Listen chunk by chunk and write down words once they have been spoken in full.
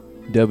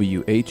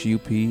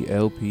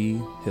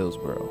WHUP-LP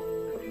Hillsboro.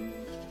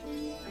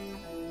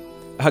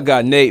 I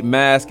got Nate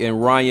Mask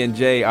and Ryan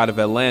J out of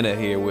Atlanta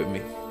here with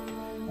me.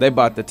 They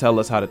about to tell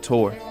us how to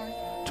tour.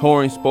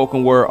 Touring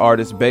spoken word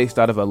artists based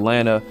out of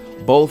Atlanta,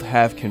 both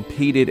have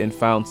competed and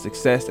found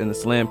success in the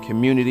slam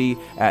community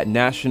at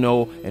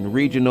national and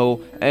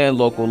regional and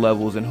local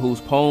levels, and whose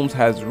poems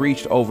has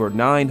reached over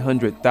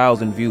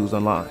 900,000 views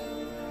online.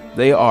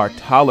 They are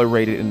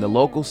tolerated in the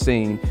local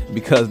scene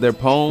because their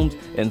poems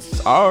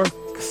are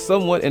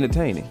somewhat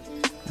entertaining,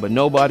 but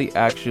nobody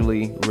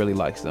actually really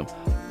likes them.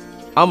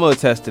 I'm gonna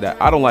attest to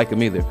that. I don't like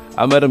them either.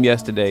 I met them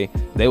yesterday.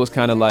 They was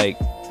kind of like,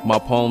 my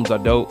poems are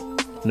dope.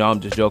 No,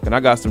 I'm just joking. I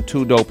got some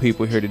two dope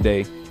people here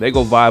today. They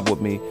go vibe with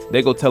me.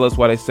 They go tell us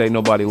why they say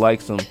nobody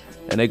likes them,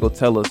 and they go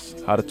tell us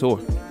how to tour.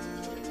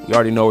 You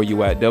already know where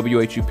you at.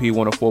 WHUP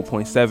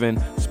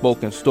 104.7,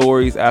 Spoken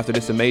Stories. After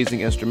this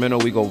amazing instrumental,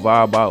 we go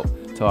vibe out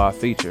to our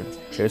feature.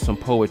 Here's some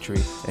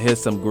poetry, and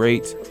here's some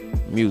great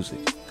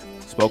music.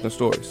 Spoken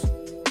Stories.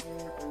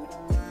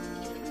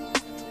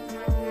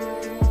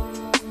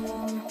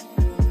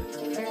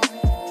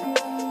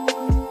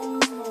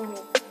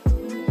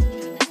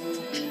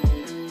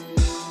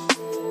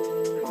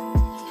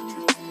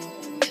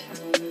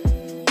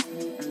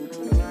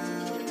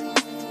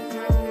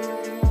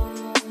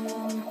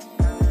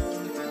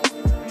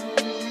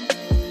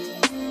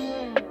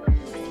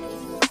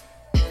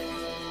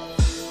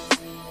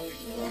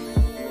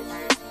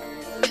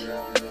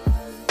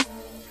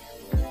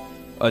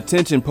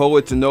 Attention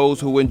poets and those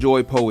who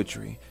enjoy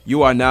poetry.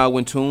 You are now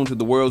in tune to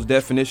the world's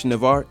definition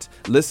of art,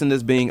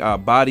 listeners being our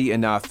body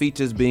and our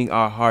features being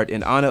our heart.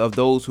 In honor of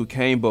those who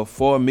came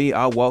before me,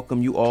 I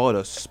welcome you all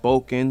to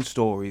Spoken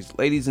Stories.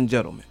 Ladies and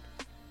gentlemen,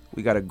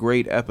 we got a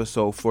great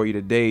episode for you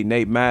today.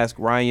 Nate Mask,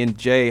 Ryan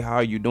J, how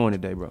are you doing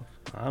today, bro?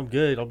 I'm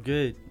good.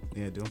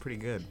 Yeah, doing pretty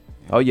good.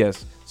 Oh,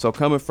 yes. So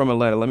coming from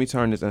Atlanta, let me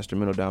turn this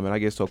instrumental down, man. I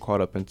get so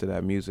caught up into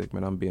that music,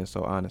 man. I'm being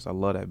so honest. I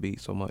love that beat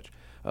so much.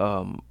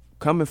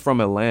 Coming from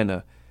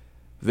Atlanta,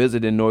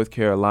 visiting North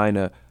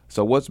Carolina,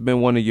 so what's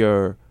been one of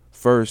your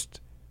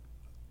first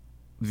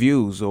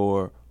views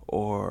or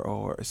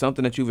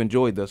something that you've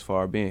enjoyed thus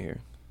far being here?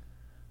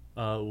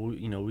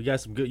 We got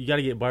some good. You got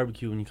to get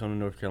barbecue when you come to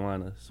North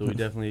Carolina, so we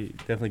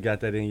definitely got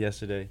that in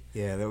yesterday.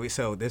 Yeah,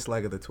 so this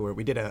leg of the tour,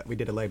 we did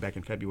a leg back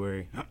in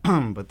February,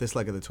 but this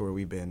leg of the tour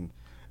we've been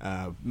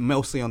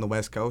mostly on the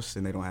West Coast,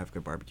 and they don't have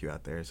good barbecue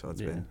out there, so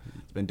it's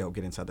been dope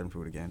getting Southern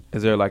food again.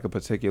 Is there like a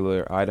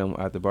particular item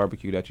at the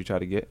barbecue that you try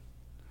to get?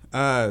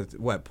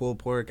 Pulled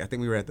pork. I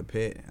think we were at the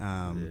Pit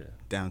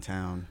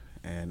downtown,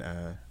 and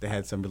they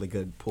had some really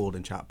good pulled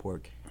and chopped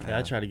pork. Yeah,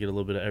 I try to get a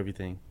little bit of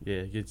everything.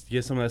 Yeah,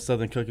 get some of that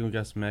Southern cooking. We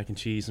got some mac and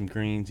cheese, some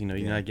greens. You're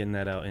not getting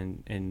that out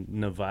in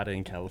Nevada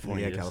and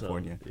California. Yeah,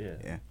 California. So,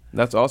 yeah.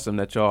 That's awesome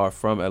that y'all are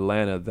from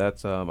Atlanta.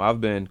 That's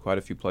I've been quite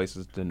a few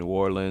places to New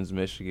Orleans,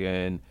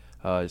 Michigan,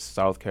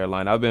 South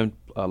Carolina. I've been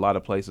a lot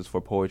of places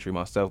for poetry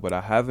myself, but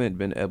I haven't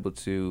been able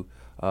to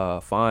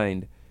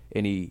find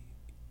any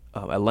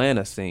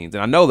Atlanta scenes.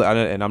 And I know that,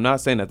 and I'm not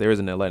saying that there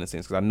isn't Atlanta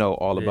scenes, because I know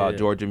all about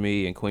Georgia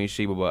Me and Queen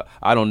Sheba, but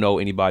I don't know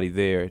anybody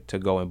there to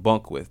go and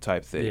bunk with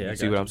type thing. You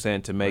see what I'm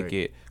saying? To make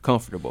it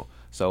comfortable.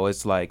 So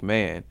it's like,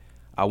 man,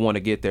 I want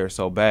to get there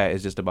so bad.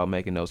 It's just about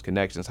making those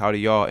connections. How do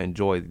y'all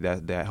enjoy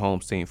that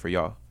home scene for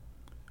y'all?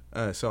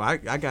 So I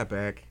got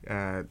back,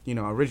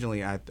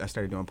 originally I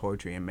started doing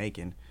poetry in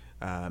Macon,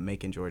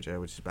 Georgia,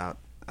 which is about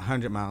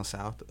 100 miles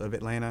south of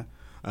Atlanta.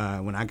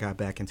 When I got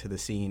back into the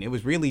scene, it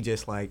was really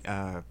just like,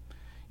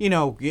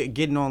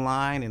 getting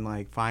online and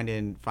like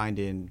finding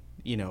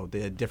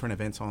the different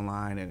events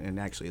online and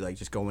actually like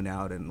just going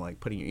out and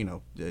like putting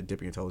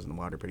dipping your toes in the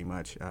water pretty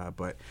much.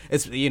 But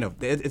it's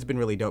it's been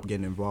really dope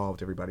getting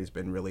involved. Everybody's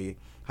been really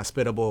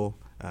hospitable,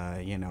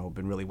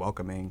 been really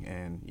welcoming,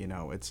 and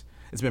it's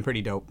been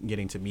pretty dope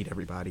getting to meet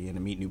everybody and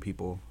to meet new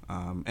people.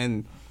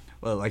 And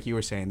well, like you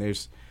were saying,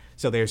 there's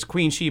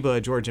Queen Sheba,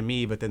 Georgia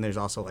Me, but then there's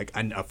also like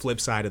a flip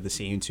side of the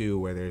scene too,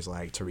 where there's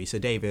like Teresa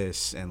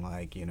Davis and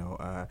like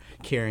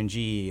Karen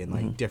G and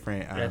like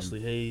different Ashley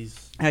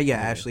Hayes.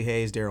 Ashley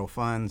Hayes, Daryl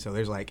Fun. So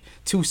there's like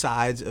two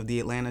sides of the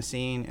Atlanta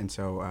scene, and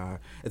so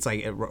it's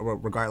like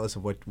regardless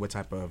of what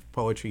type of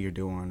poetry you're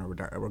doing, or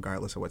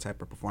regardless of what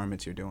type of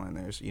performance you're doing,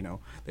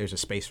 there's a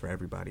space for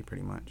everybody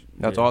pretty much.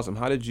 That's awesome.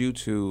 How did you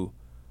two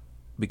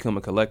become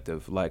a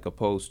collective, like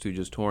opposed to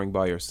just touring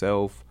by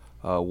yourself?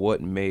 What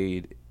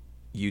made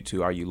you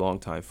two, are you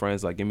longtime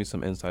friends? Like, give me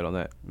some insight on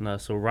that. No,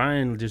 so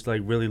Ryan just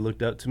like really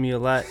looked up to me a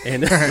lot,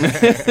 and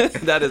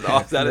that is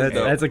awesome.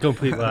 That's a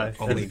complete lie.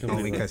 Only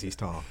because he's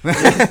tall.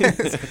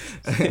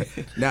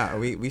 No,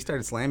 we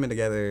started slamming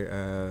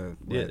together.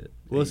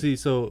 See,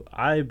 so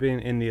I've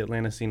been in the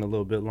Atlanta scene a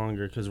little bit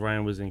longer because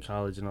Ryan was in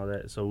college and all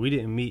that. So we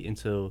didn't meet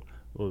until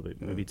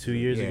maybe 2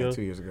 years ago.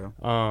 2 years ago.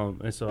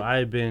 And so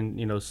I've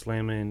been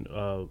slamming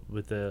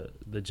with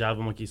the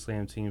Java Monkey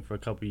Slam team for a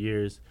couple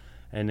years.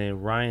 And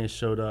then Ryan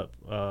showed up,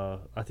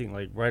 I think,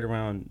 like right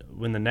around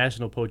when the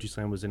National Poetry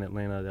Slam was in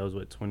Atlanta. That was,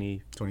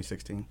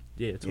 2016?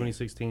 Yeah,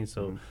 2016.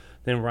 So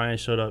then Ryan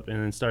showed up and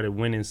then started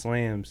winning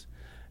slams.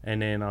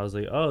 And then I was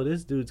like, oh,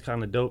 this dude's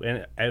kind of dope.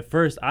 And at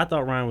first, I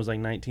thought Ryan was like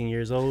 19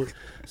 years old,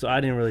 so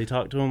I didn't really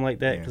talk to him like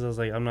that because I was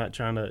like, I'm not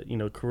trying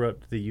to,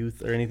 corrupt the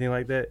youth or anything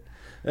like that.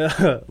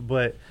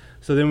 But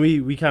so then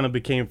we kind of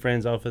became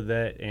friends off of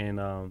that, and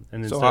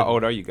then. So how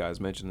old are you guys?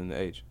 Mentioning the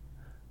age.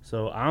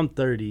 So I'm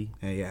 30.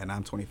 Yeah, and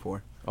I'm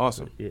 24.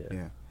 Awesome.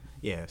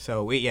 Yeah.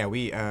 So we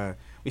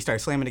started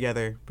slamming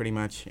together pretty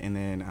much, and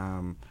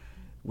then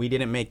we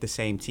didn't make the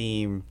same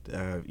team,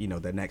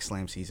 the next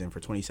slam season for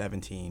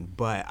 2017.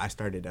 But I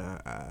started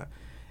a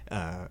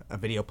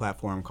video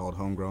platform called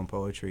Homegrown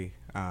Poetry,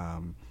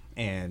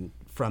 and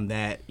from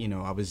that,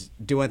 I was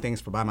doing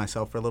things by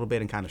myself for a little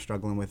bit and kind of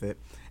struggling with it.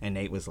 And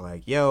Nate was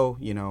like, yo,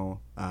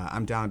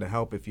 I'm down to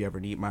help if you ever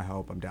need my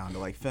help. I'm down to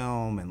like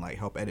film and like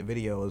help edit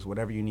videos,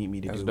 whatever you need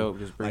me to do. That's dope.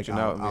 Just reaching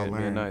like, out and I'll being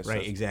learn. nice.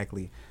 Right,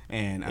 exactly.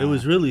 And It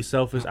was really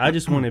selfish. I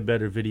just wanted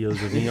better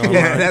videos of me online.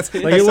 that's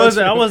like it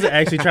wasn't. I wasn't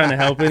actually trying to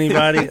help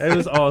anybody. It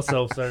was all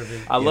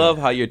self-serving. I love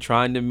how you're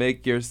trying to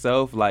make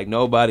yourself like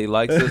nobody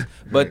likes us,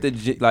 but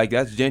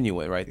that's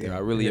genuine right there. I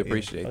really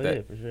appreciate that.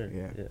 Yeah, for sure.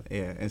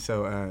 Yeah. And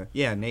so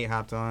Nate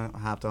hopped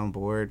on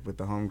board with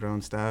the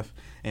homegrown stuff,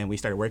 and we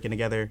started working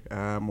together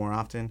more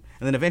often.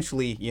 And then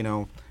eventually,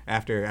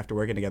 after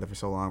working together for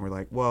so long, we're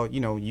like, well,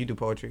 you do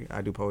poetry,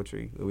 I do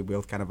poetry. We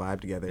both kind of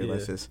vibe together.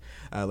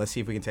 Yeah. Let's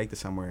see if we can take this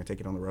somewhere and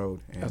take it on the road.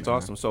 And, That's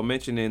awesome. So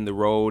mentioning the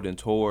road and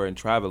tour and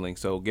traveling,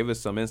 so give us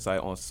some insight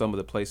on some of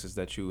the places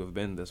that you have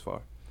been this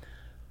far.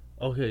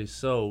 Okay,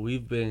 so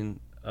we've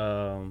been.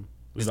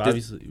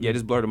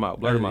 Just blurt them out.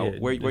 Blurt them out.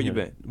 Where you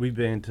been? We've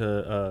been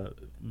to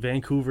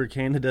Vancouver,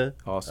 Canada.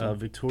 Awesome.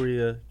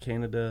 Victoria,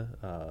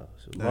 Canada.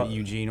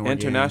 Eugene, Oregon.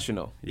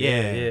 International.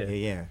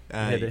 Yeah.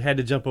 Had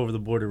to jump over the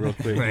border real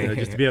quick, Right.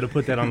 just to be able to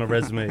put that on the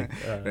resume.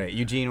 Right.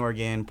 Eugene,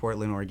 Oregon,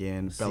 Portland,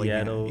 Oregon,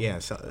 Bellingham.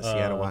 Seattle.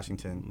 Seattle,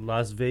 Washington.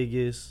 Las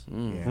Vegas,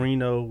 Yeah.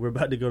 Reno. We're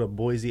about to go to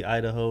Boise,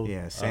 Idaho.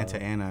 Yeah,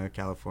 Santa Ana,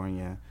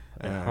 California.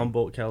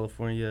 Humboldt,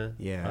 California.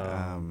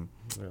 Yeah.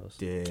 Where else?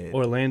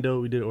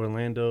 Orlando. We did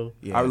Orlando.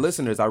 Yes. Our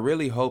listeners, I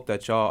really hope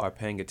that y'all are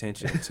paying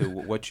attention to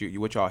what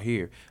y'all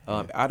hear.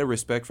 Out of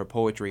respect for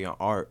poetry and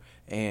art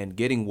and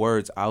getting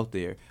words out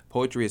there,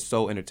 poetry is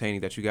so entertaining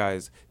that you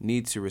guys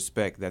need to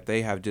respect that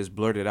they have just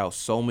blurted out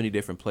so many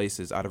different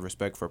places out of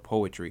respect for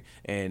poetry,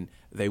 and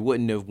they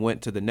wouldn't have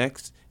went to the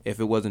next if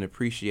it wasn't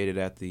appreciated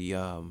at the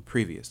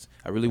previous.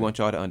 I really want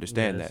y'all to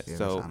understand that. Yeah,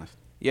 So. that's honest.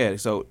 Yeah,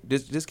 so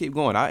just keep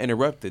going. I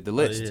interrupted the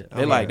list.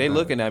 Yeah. They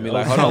looking at me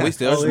like, hold on, we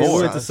still We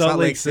more. went to Salt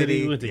Lake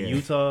City. We went to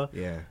Utah.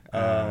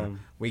 Yeah.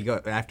 We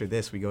go after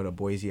this. We go to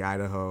Boise,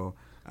 Idaho.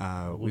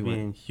 We'll be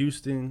in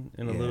Houston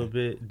in a little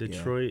bit.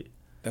 Detroit.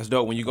 That's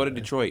dope. When you go to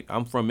Detroit,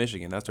 I'm from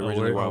Michigan. That's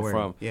originally where I'm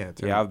from. Yeah,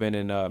 I've been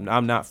in.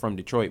 I'm not from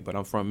Detroit, but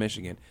I'm from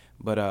Michigan.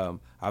 But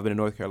I've been in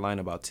North Carolina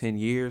about 10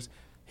 years.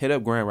 Hit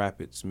up Grand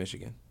Rapids,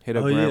 Michigan. Hit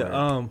up Grand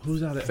Rapids.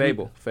 Who's out of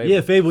Fable. Yeah,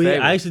 Fable.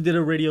 Yeah, I actually did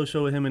a radio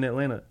show with him in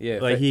Atlanta. Yeah,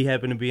 like he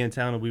happened to be in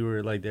town and we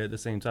were like there at the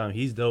same time.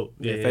 He's dope.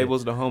 Yeah,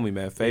 Fable's the homie,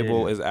 man.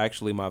 Fable is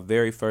actually my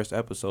very first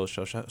episode.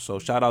 So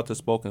shout out to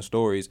Spoken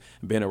Stories.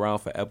 Been around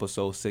for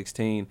episode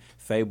 16.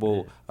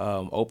 Fable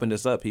opened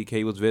us up.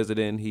 He was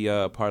visiting. He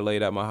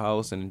parlayed at my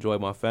house and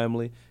enjoyed my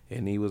family.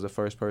 And he was the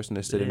first person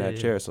to sit in that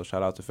chair. So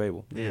shout out to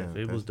Fable. Yeah,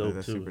 Fable's dope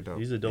too. Super dope.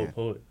 He's a dope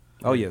poet.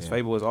 Oh yes,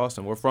 Fable is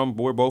awesome.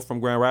 We're both from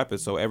Grand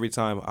Rapids, so every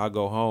time I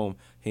go home,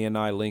 he and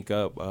I link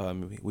up.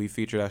 We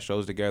featured our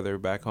shows together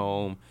back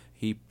home.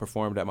 He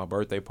performed at my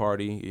birthday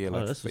party.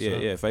 Fable's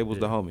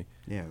the homie.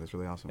 Yeah, that's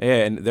really awesome.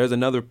 Yeah, and there's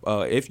another.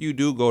 If you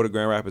do go to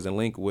Grand Rapids and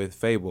link with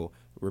Fable,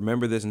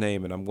 remember this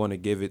name, and I'm going to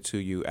give it to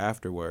you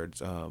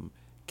afterwards.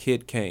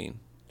 Kid Kane.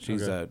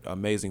 She's an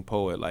amazing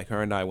poet. Like,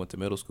 her and I went to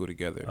middle school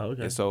together. Oh,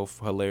 okay. It's so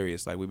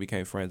hilarious. Like, we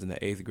became friends in the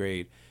 8th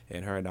grade,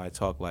 and her and I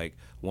talk like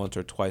once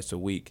or twice a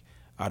week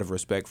out of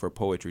respect for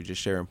poetry, just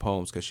sharing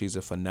poems, because she's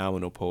a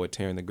phenomenal poet,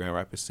 tearing the Grand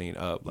Rapids scene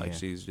up. Like,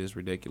 she's just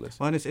ridiculous.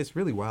 Well, and it's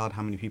really wild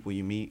how many people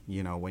you meet,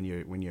 when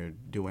you're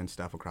doing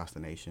stuff across the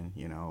nation,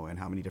 and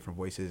how many different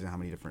voices and how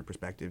many different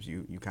perspectives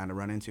you kind of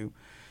run into.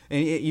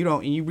 And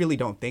you really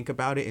don't think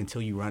about it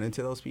until you run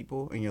into those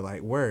people, and you're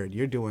like, word,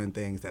 you're doing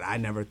things that I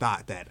never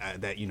thought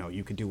that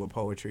you could do with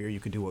poetry or you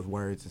could do with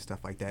words and stuff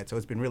like that. So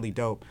it's been really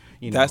dope.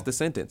 That's the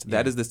sentence.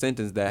 That is the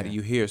sentence that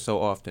you hear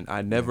so often.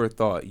 I never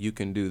thought you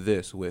can do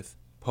this with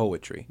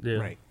poetry. Yeah.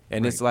 Right.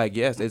 And it's like,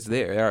 yes, it's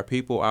there. There are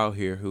people out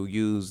here who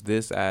use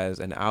this as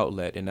an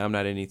outlet, and I'm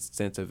not in any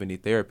sense of any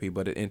therapy,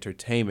 but an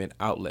entertainment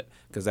outlet,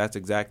 because that's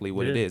exactly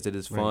what it is. It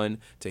is fun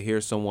to hear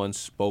someone's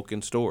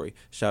spoken story.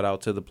 Shout out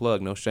to the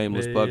plug. No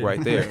shameless plug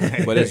right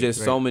there. But it's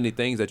just so many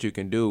things that you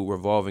can do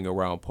revolving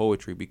around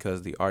poetry,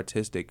 because the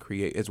artistic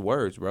it's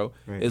words, bro.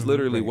 Right. It's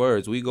literally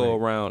words. We go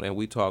around and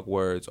we talk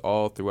words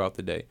all throughout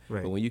the day.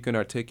 Right. But when you can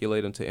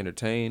articulate them to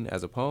entertain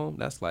as a poem,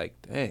 that's like,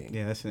 dang.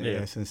 Yeah, that's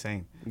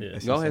insane. Yeah.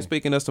 That's Go ahead, insane.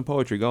 speaking of some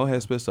poetry. Go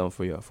ahead, spit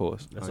something for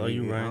us. That's all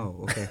you, Ryan.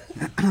 Oh, okay.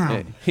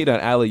 Hey, he done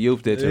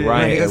alley-ooped it to Yeah.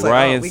 Ryan, Right, and it's like,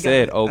 Ryan we got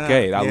said, it.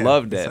 okay. I Yeah.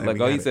 love It's that. like,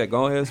 Like, we he got said,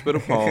 go ahead and spit a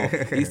poem.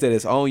 He said,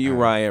 it's on you,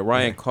 Ryan.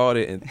 Ryan caught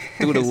it and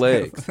threw the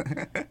legs.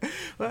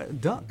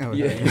 What? Dunk. Oh,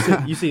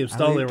 Yeah. You see him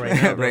stalling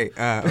right now. Right.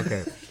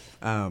 Okay.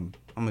 I'm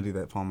gonna do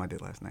that poem I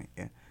did last night.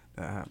 Yeah.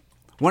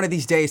 One of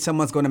these days,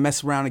 someone's going to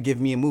mess around and give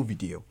me a movie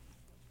deal.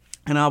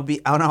 And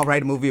I'll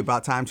write a movie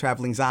about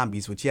time-traveling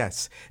zombies, which,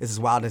 yes, is as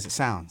wild as it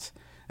sounds.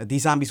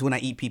 These zombies will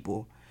not eat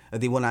people.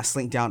 They will not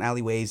slink down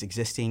alleyways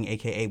existing,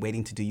 a.k.a.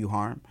 waiting to do you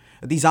harm.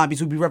 These zombies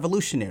will be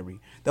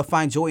revolutionary. They'll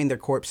find joy in their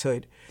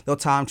corpsehood. They'll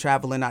time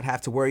travel and not have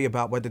to worry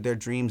about whether their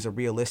dreams are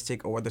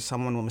realistic or whether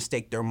someone will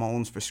mistake their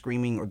moans for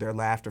screaming or their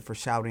laughter for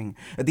shouting.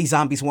 These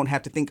zombies won't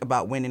have to think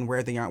about when and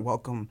where they aren't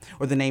welcome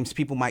or the names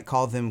people might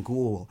call them: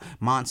 ghoul,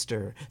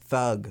 monster,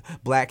 thug,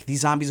 black.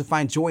 These zombies will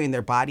find joy in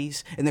their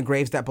bodies, in the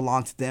graves that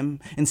belong to them,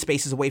 in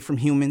spaces away from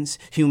humans,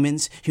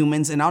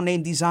 and I'll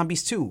name these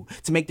zombies too,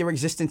 to make their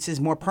existences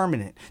more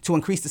permanent, to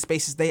increase the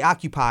spaces they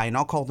occupy, and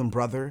I'll call them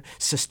brother,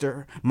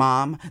 sister,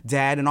 mom,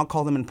 dad, and I'll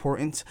call them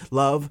important,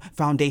 love,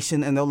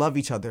 foundation, and they'll love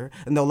each other,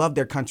 and they'll love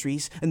their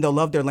countries, and they'll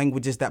love their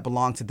languages that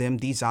belong to them.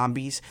 These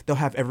zombies, they'll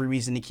have every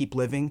reason to keep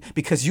living,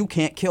 because you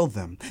can't kill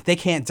them. They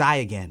can't die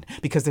again,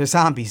 because they're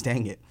zombies,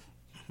 dang it.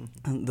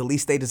 The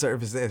least they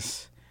deserve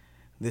is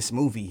this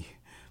movie,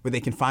 where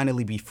they can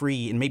finally be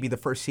free, and maybe the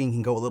first scene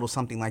can go a little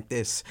something like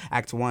this.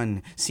 Act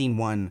 1, Scene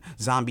 1,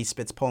 zombie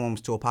spits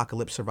poems to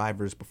apocalypse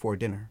survivors before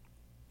dinner.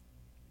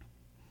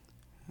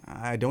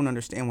 I don't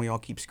understand why y'all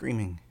keep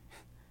screaming,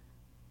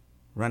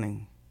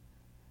 running.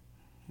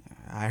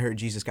 I heard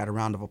Jesus got a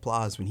round of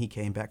applause when he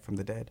came back from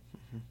the dead.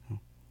 Mm-hmm.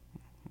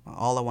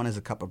 All I want is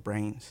a cup of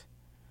brains,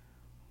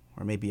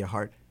 or maybe a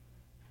heart.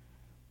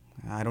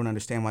 I don't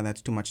understand why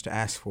that's too much to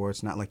ask for.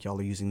 It's not like y'all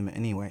are using them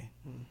anyway.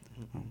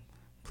 Mm-hmm.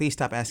 Please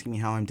stop asking me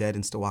how I'm dead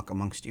and still walk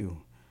amongst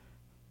you.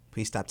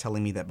 Please stop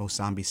telling me that most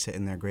zombies sit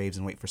in their graves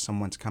and wait for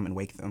someone to come and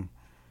wake them.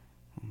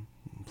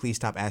 Please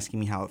stop asking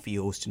me how it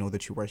feels to know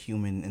that you are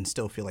human and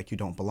still feel like you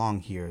don't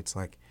belong here. It's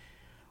like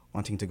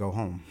wanting to go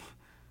home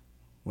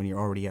when you're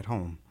already at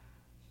home.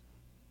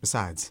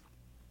 Besides,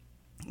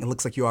 it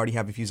looks like you already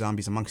have a few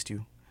zombies amongst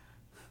you.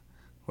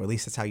 Or at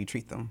least that's how you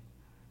treat them.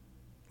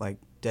 Like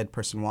dead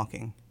person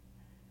walking.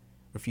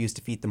 Refuse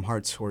to feed them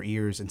hearts or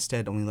ears,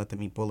 instead only let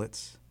them eat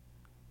bullets.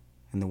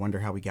 And then wonder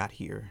how we got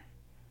here.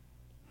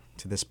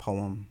 To this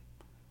poem.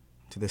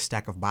 To this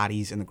stack of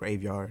bodies in the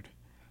graveyard.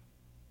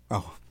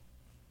 Oh,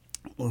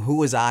 well, who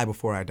was I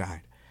before I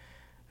died?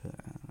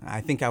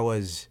 I think I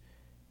was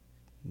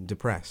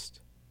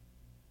depressed.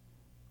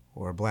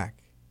 Or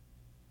black.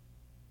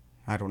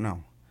 I don't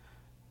know.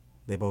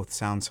 They both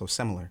sound so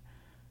similar.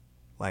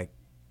 Like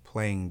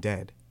playing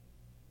dead.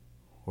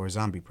 Or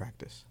zombie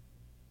practice.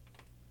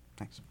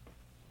 Thanks.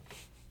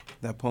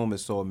 That poem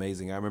is so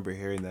amazing. I remember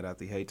hearing that at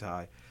the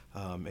Hayti,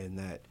 and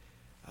that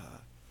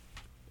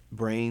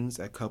brains,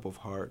 a cup of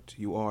heart,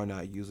 you are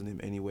not using them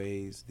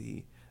anyways.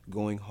 The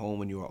going home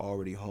when you are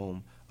already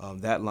home.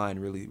 That line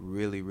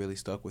really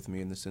stuck with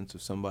me in the sense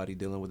of somebody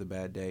dealing with a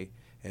bad day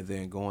and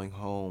then going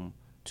home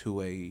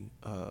to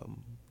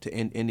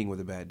ending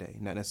with a bad day,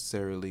 not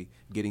necessarily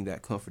getting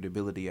that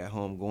comfortability at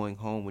home, going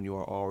home when you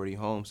are already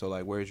home. So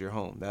like, where's your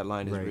home? That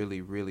line is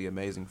really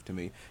amazing to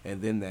me.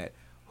 And then that,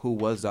 who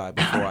was I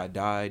before I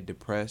died,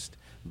 depressed,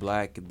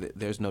 black,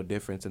 there's no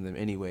difference in them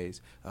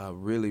anyways.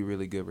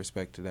 Really good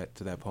respect to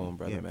that poem,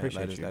 brother, man.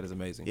 That is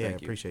amazing. Yeah,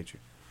 Thank you. Appreciate you.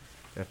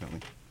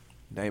 Definitely.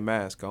 Dame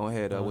Mask, go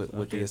ahead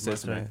with the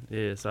assist, man.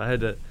 Yeah, so I had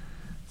to,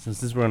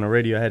 since we're on the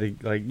radio, I had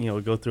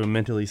to go through and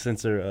mentally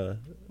censor.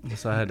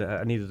 So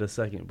I needed a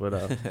second,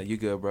 but you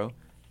good, bro?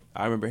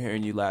 I remember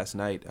hearing you last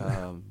night.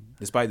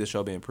 Despite the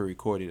show being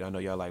pre-recorded, I know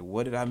y'all like,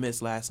 what did I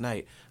miss last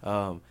night?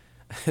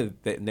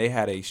 They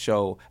had a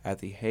show at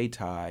the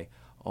Hayti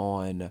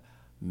on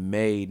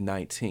May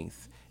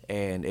 19th,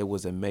 and it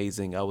was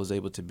amazing. I was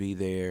able to be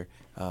there,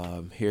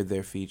 hear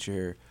their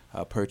feature,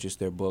 purchase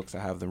their books.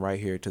 I have them right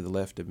here to the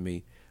left of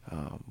me.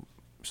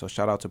 So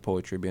shout out to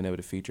Poetry, being able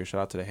to feature.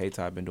 Shout out to the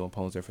Hayti. I've been doing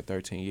poems there for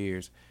 13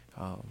 years.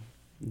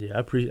 Yeah,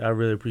 I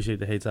really appreciate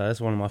the Hayti. That's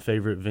one of my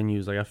favorite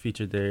venues. Like I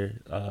featured there,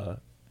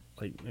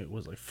 it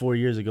was 4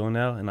 years ago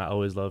now, and I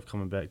always love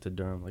coming back to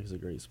Durham. Like it's a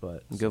great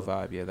spot. Good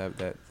vibe, yeah.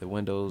 That the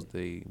windows,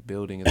 the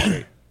building is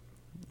great.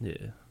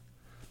 Yeah.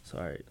 So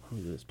all right, let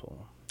me do this poem.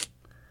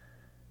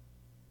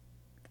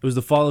 It was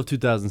the fall of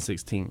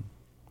 2016.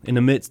 In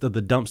the midst of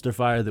the dumpster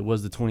fire that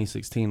was the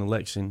 2016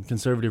 election,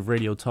 conservative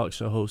radio talk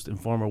show host and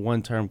former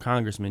one-term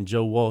Congressman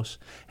Joe Walsh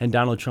and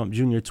Donald Trump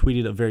Jr.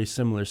 tweeted a very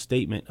similar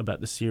statement about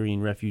the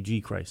Syrian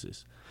refugee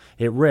crisis.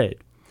 It read,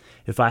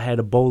 "If I had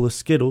a bowl of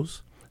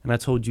Skittles and I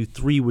told you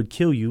 3 would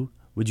kill you,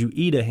 would you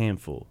eat a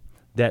handful?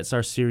 That's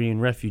our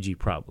Syrian refugee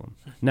problem."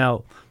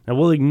 Now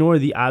we'll ignore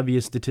the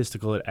obvious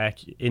statistical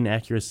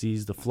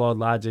inaccuracies, the flawed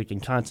logic,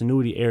 and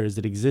continuity errors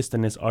that exist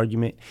in this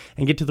argument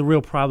and get to the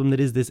real problem that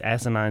is this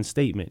asinine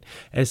statement.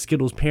 As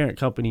Skittles' parent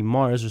company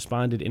Mars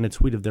responded in a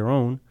tweet of their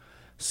own,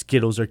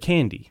 "Skittles are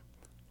candy.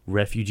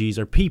 Refugees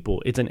are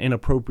people." It's an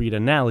inappropriate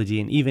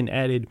analogy, and even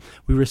added,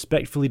 "We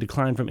respectfully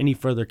decline from any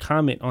further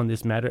comment on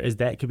this matter as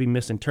that could be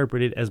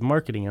misinterpreted as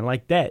marketing." And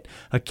like that,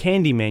 a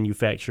candy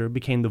manufacturer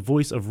became the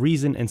voice of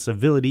reason and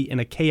civility in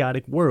a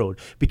chaotic world,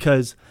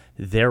 because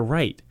they're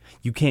right.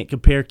 You can't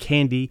compare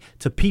candy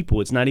to people.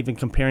 It's not even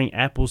comparing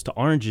apples to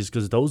oranges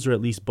because those are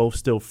at least both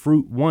still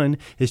fruit. One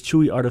is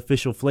chewy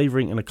artificial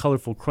flavoring and a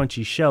colorful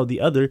crunchy shell.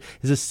 The other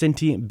is a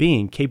sentient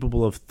being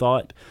capable of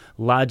thought,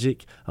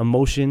 logic,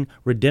 emotion,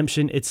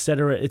 redemption,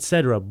 etc.,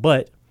 etc.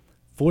 But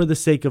for the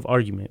sake of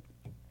argument,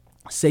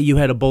 say you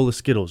had a bowl of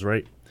Skittles,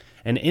 right?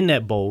 And in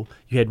that bowl,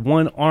 you had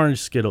one orange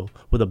Skittle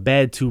with a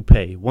bad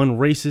toupee, one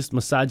racist,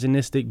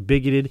 misogynistic,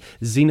 bigoted,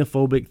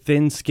 xenophobic,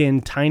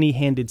 thin-skinned,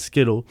 tiny-handed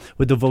Skittle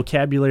with the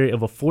vocabulary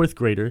of a fourth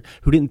grader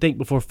who didn't think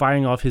before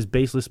firing off his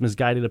baseless,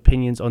 misguided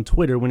opinions on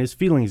Twitter when his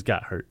feelings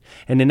got hurt.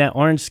 And then that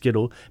orange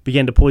Skittle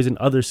began to poison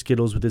other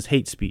Skittles with his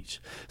hate speech,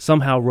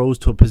 somehow rose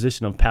to a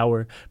position of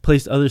power,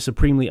 placed other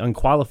supremely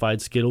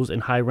unqualified Skittles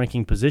in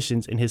high-ranking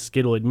positions in his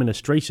Skittle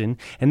administration,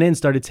 and then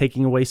started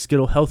taking away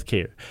Skittle health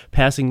care,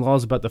 passing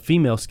laws about the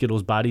female Skittles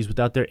bodies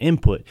without their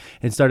input,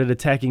 and started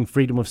attacking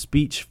freedom of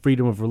speech,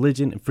 freedom of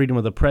religion, and freedom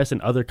of the press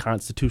and other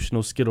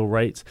constitutional Skittle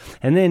rights.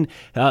 And then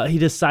he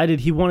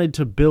decided he wanted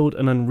to build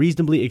an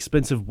unreasonably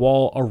expensive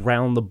wall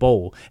around the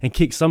bowl and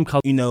kick some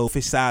color,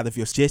 fish side of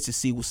your just to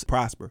see what's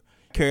prosper.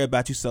 Care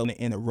about you so to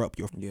interrupt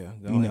your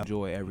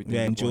enjoy everything.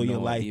 Yeah, enjoy your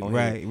life.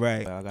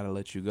 Right. I gotta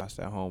let you guys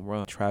that home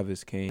run.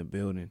 Travis King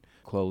building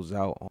close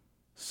out on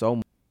so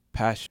much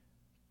passion.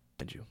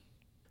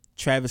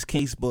 Travis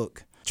King's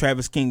book.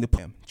 Travis King,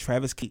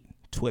 Travis King,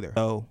 Twitter.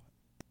 So,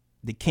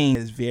 the King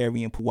is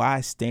very important.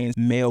 Y stands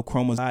male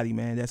chromosome,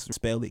 man. That's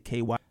spelled it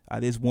KY. I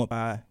just want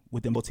by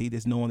with them OT,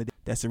 just knowing that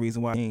that's the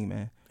reason why King,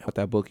 man. What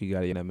that book you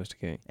got in that, Mr.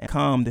 King? And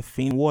Calm, the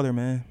Fiend Water,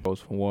 man.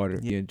 Rose from Water.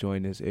 You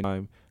enjoying this?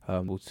 I'm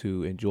able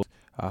to enjoy.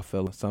 I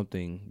felt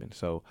something, and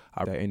so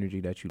that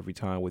energy that you every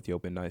time with your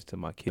open nights to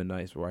my kid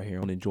nights right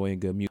here on enjoying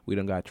good music. We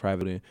done got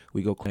traveling.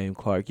 We go claim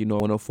Clark.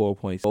 104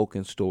 points.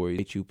 Spoken Story.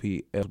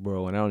 HUP,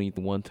 bro. And I don't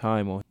even one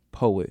time on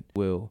Poet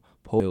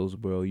Poets,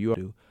 bro. You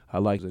do. I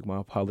like my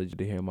apology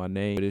to hear my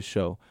name for this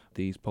show.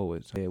 These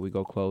poets. Yeah, we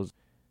go close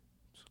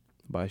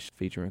by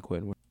featuring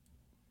Quentin.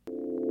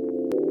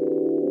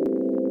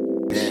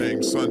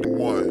 Shang Sunday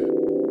 1.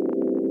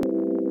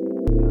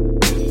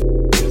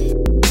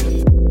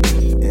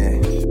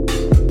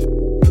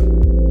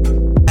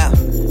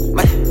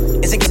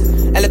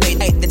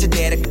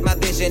 My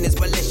vision is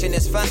volition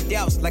is fun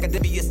doubts like a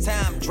dubious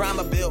time.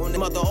 Drama building,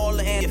 mother all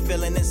the hand you're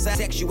feeling inside.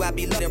 Text you, I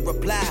be letting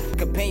reply.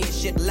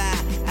 Companionship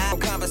lie. I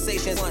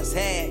conversations once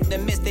had. The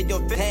midst of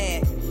your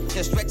head.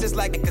 Just stretches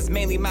like it, cause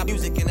mainly my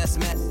music and that's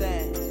my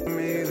sad.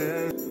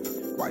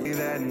 Why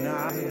that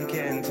night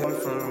can't tell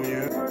from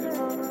you?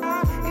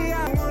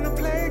 I wanna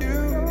play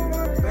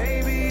you,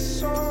 baby,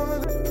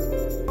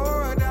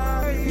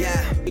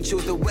 yeah, we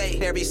choose the way.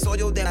 Very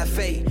soil, then I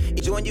fade.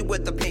 You join you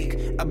with the pink.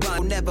 A bond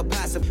will never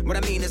possible. What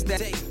I mean is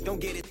that don't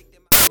get it.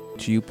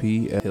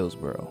 GP at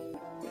Hillsborough.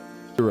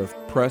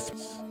 Of press,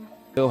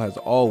 Hill has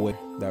always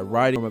that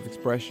writing form of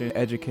expression,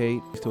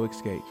 educate to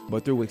escape.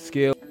 But through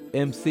skill,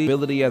 MC,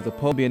 ability as a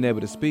poet, being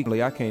able to speak, like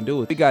I can't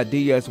do it. We got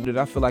DS with it.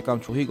 I feel like I'm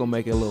true. He gonna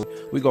make it a little.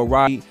 We go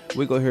ride,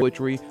 we go hear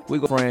poetry, we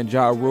go Fran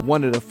Ja Rule.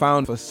 One of the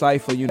founders for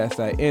Cypher, that's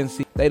that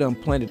NC. They done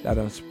planted, that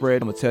done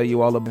spread. I'm gonna tell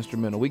you all about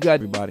instrumental. We got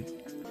everybody.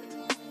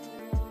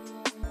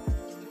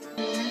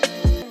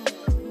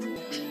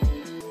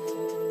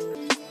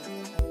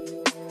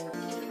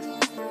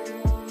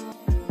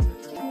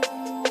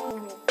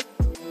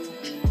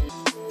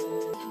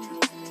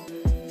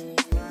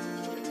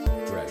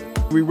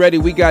 We ready?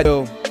 We got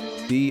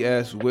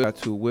DS. We got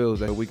two wheels.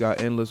 We got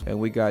Endless and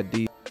we got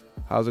D.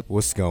 How's it?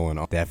 What's going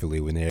on?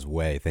 Definitely when there's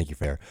way. Thank you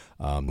for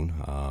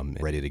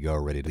ready to go,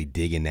 ready to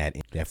dig in that.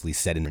 Definitely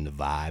setting in the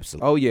vibes.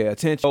 Oh yeah,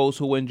 attention those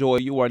who enjoy.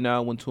 You are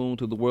now in tune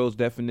to the world's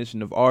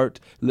definition of art.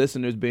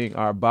 Listeners being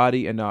our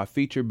body and our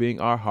feature being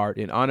our heart.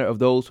 In honor of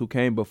those who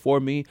came before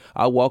me,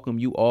 I welcome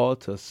you all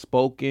to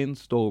Spoken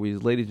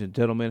Stories. Ladies and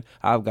gentlemen,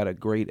 I've got a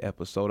great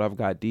episode. I've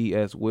got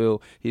DS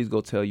Will. He's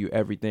gonna tell you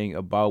everything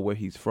about where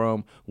he's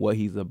from, what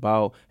he's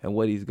about, and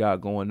what he's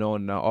got going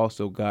on. And I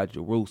also got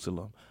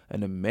Jerusalem,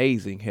 an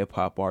amazing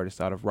hip-hop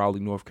artist out of Raleigh,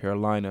 North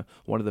Carolina,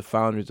 one of the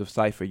founders of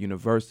Cypher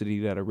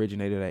University that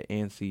originated at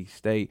NC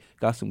State.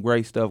 Got some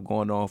great stuff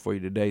going on for you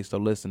today. So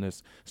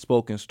listeners,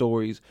 Spoken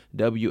Stories,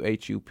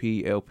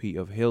 WHUP-LP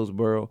of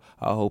Hillsborough.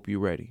 I hope you're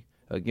ready.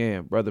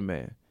 Again, brother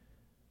man,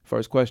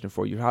 first question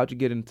for you. How'd you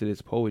get into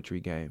this poetry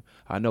game?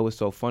 I know it's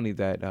so funny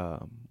that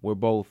we're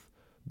both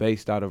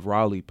based out of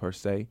Raleigh, per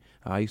se.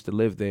 I used to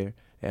live there,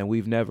 and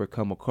we've never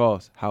come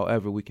across.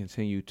 However, we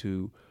continue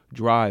to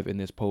drive in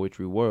this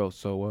poetry world.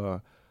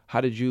 So how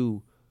did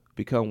you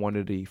become one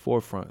of the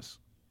forefronts?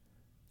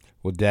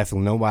 Well,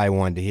 definitely nobody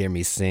wanted to hear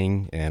me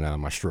sing, and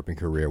my stripping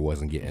career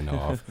wasn't getting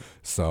off.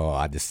 So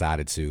I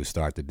decided to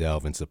start to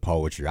delve into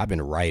poetry. I've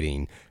been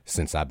writing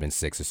since I've been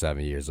 6 or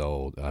 7 years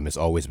old. It's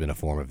always been a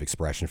form of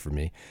expression for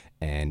me,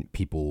 and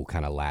people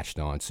kind of latched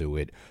onto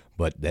it.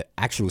 But the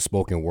actual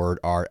spoken word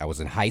art, I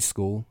was in high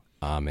school,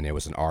 and there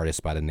was an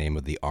artist by the name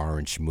of the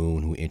Orange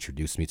Moon who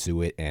introduced me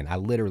to it, and I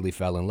literally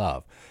fell in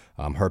love.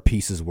 Her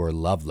pieces were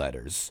love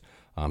letters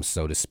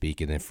so to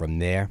speak. And then from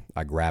there,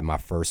 I grabbed my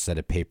first set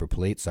of paper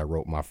plates. I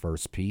wrote my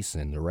first piece,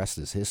 and the rest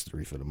is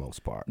history for the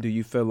most part. Do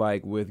you feel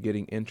like with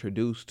getting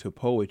introduced to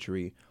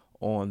poetry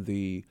on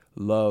the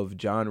love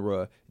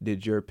genre,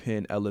 did your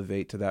pen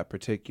elevate to that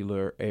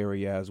particular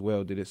area as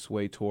well? Did it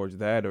sway towards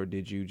that, or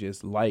did you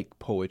just like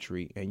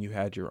poetry and you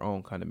had your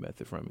own kind of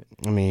method from it?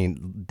 I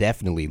mean,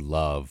 definitely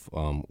love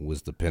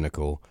was the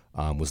pinnacle,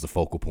 was the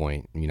focal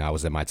point. You know, I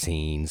was in my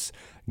teens,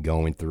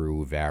 going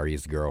through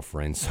various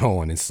girlfriends, so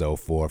on and so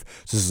forth.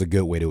 So this is a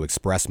good way to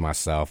express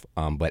myself.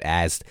 But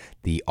as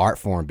the art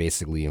form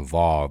basically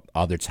evolved,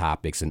 other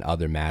topics and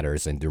other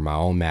matters, and through my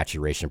own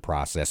maturation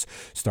process,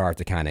 started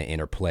to kind of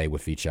interplay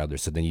with each other.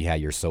 So then you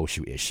had your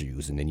social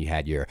issues, and then you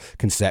had your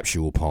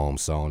conceptual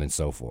poems, so on and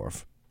so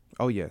forth.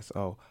 Oh, yes.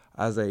 Oh,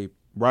 as a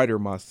writer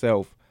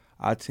myself,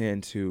 I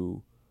tend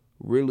to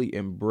really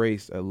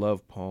embrace a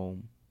love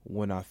poem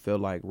when I feel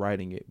like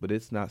writing it, but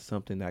it's not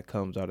something that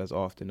comes out as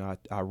often.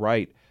 I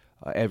write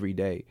every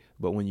day,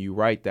 but when you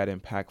write that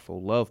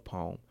impactful love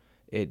poem,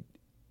 and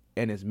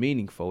it's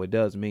meaningful, it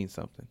does mean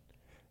something.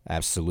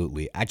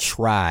 Absolutely. I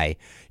try,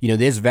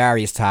 there's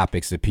various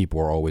topics that people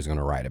are always going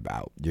to write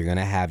about. You're going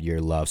to have your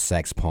love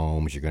sex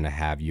poems. You're going to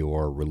have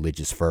your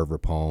religious fervor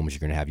poems. You're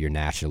going to have your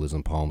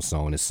nationalism poems,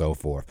 so on and so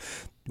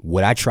forth.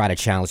 What I try to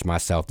challenge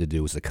myself to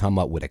do is to come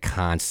up with a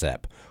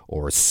concept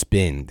or a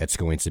spin that's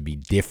going to be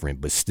different,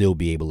 but still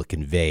be able to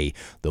convey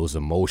those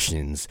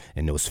emotions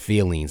and those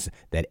feelings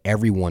that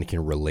everyone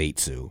can relate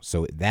to.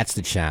 So that's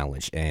the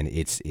challenge, and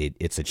it's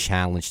a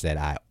challenge that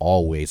I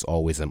always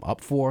am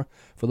up for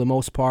the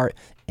most part.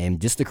 And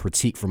just the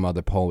critique from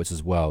other poets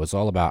as well. It's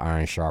all about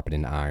iron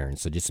sharpening iron.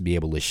 So just to be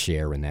able to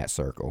share in that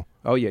circle.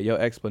 Oh, yeah. Your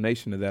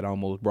explanation of that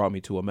almost brought me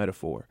to a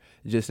metaphor,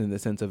 just in the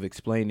sense of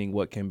explaining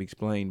what can be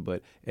explained,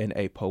 but in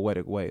a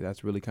poetic way.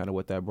 That's really kind of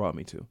what that brought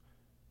me to.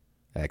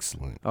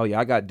 Excellent. Oh, yeah.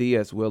 I got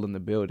DS Will in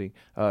the building.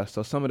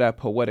 So some of that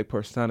poetic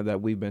persona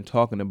that we've been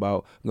talking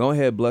about, go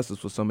ahead, bless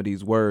us with some of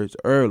these words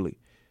early,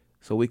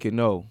 so we can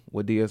know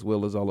what DS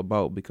Will is all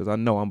about, because I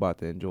know I'm about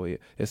to enjoy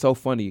it. It's so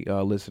funny,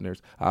 listeners.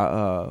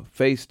 I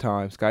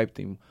Skyped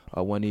him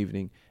one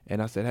evening,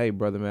 and I said, hey,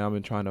 brother, man, I've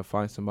been trying to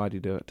find somebody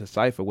to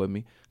cipher with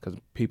me, because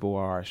people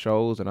are at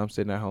shows, and I'm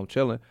sitting at home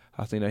chilling.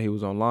 I seen that he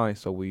was online,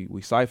 so we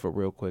ciphered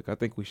real quick. I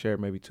think we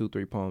shared maybe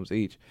 2-3 poems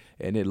each,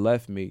 and it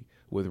left me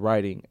with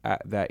writing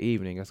that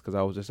evening. That's because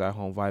I was just at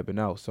home vibing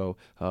out. So,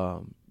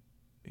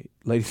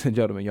 ladies and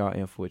gentlemen, y'all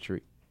in for a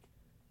treat.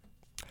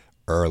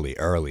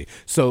 Early.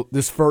 So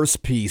this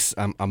first piece,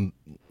 I'm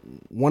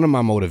one of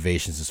my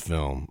motivations is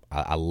film.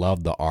 I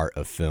love the art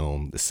of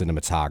film, the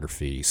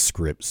cinematography,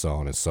 script, so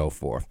on and so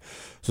forth.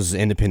 So it's an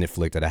independent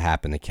flick that I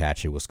happened to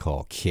catch. It was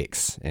called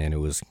Kicks, and it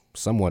was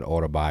somewhat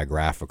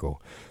autobiographical.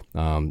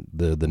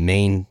 The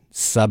main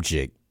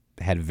subject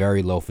had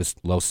very low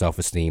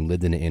self-esteem,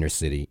 lived in the inner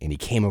city, and he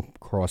came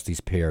across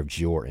these pair of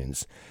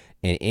Jordans.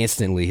 And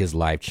instantly his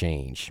life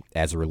changed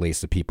as it relates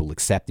to people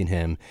accepting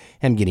him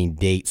getting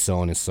dates, so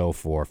on and so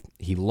forth.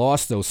 He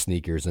lost those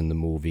sneakers in the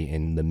movie,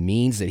 and the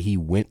means that he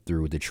went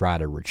through to try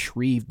to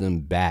retrieve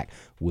them back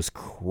was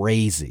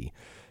crazy.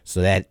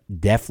 So that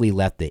definitely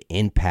left the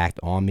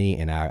impact on me,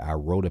 and I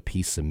wrote a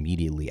piece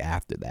immediately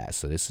after that.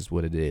 So this is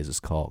what it is.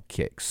 It's called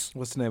Kicks.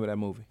 What's the name of that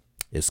movie?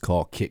 It's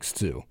called Kicks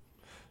 2.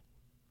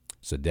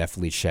 So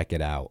definitely check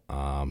it out.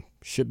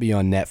 Should be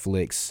on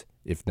Netflix.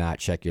 If not,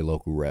 check your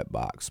local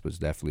Redbox, but it's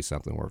definitely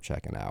something worth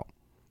checking out.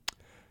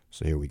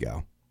 So here we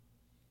go.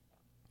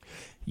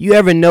 You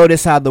ever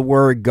notice how the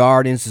word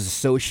gardens is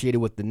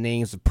associated with the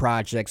names of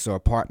projects or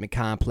apartment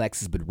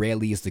complexes, but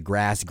rarely is the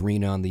grass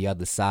greener on the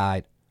other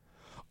side?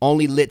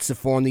 Only lit to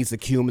form these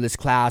accumulus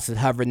clouds that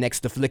hover next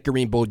to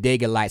flickering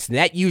bodega lights. And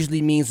that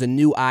usually means a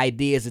new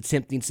idea is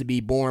attempting to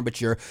be born, but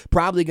you're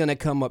probably going to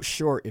come up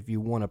short if you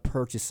want to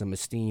purchase some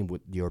esteem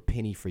with your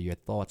penny for your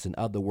thoughts. In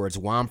other words,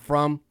 where I'm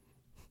from,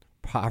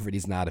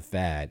 poverty's not a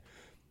fad.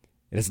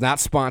 It is not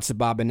sponsored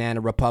by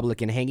Banana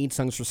Republic, and hanging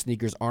tongues for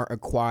sneakers aren't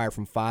acquired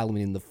from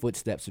following in the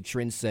footsteps of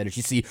trendsetters.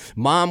 You see,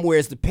 mom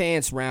wears the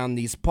pants round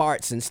these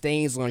parts, and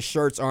stains on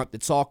shirts aren't the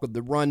talk of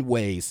the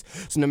runways.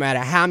 So no matter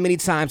how many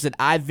times that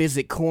I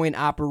visit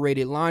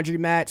coin-operated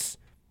laundromats,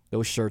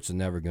 those shirts are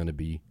never going to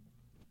be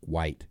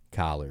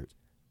white-collared.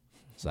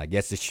 So I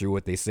guess it's true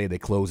what they say, that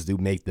clothes do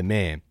make the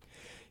man.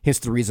 Hence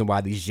the reason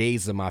why these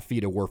J's on my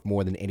feet are worth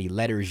more than any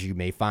letters you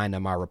may find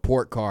on my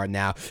report card.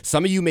 Now,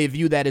 some of you may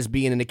view that as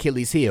being an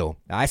Achilles heel.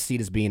 I see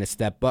it as being a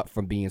step up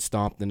from being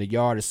stomped in the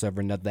yard to serve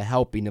another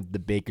helping of the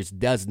baker's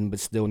dozen, but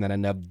still not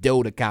enough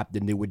dough to cop the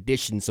new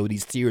edition, so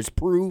these tears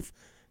prove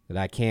that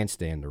I can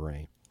stand the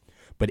rain.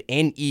 But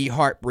NE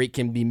heartbreak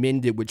can be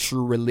mended with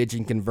true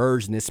religion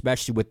conversion,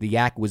 especially with the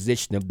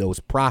acquisition of those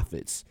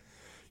prophets.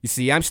 You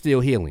see, I'm still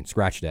healing.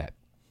 Scratch that.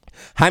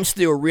 I'm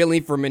still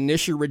reeling from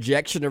initial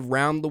rejection of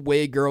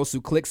round-the-way girls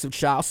who clicks of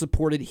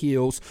child-supported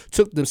heels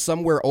took them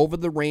somewhere over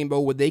the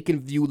rainbow where they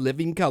can view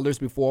living colors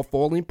before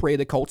falling prey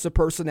to cults of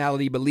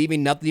personality, but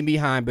leaving nothing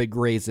behind but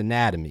Grey's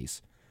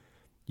Anatomies.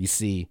 You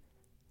see,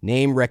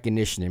 Name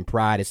recognition and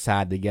pride is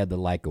tied together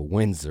like a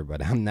Windsor,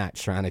 but I'm not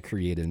trying to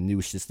create a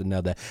noose, just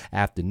another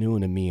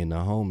afternoon of me and the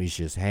homies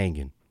just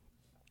hanging.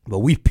 But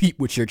we peep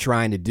what you're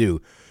trying to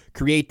do.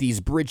 Create these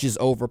bridges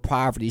over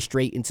poverty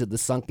straight into the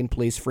sunken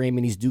place,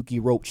 framing these dookie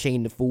rope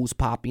chain to fools,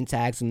 popping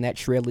tags on that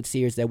trail of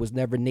tears that was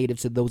never native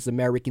to those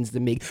Americans to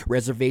make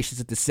reservations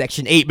at the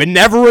Section 8, but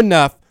never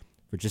enough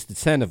for just the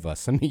 10 of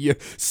us. I mean, you're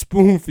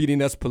spoon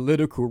feeding us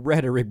political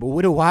rhetoric, but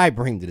what do I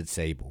bring to the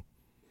table?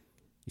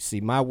 You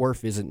see, my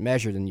worth isn't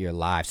measured in your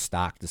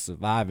livestock. To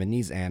survive in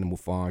these animal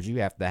farms,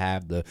 you have to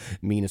have the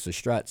meanest of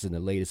struts and the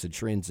latest of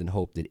trends and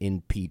hope that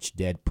impeached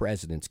dead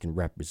presidents can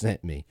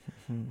represent me.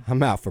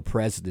 I'm out for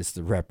presidents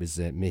to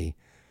represent me.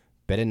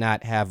 Better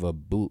not have a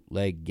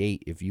bootleg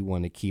gait if you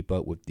want to keep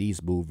up with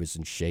these movers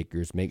and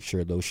shakers. Make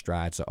sure those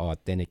strides are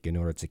authentic in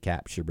order to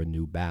capture a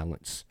new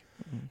balance.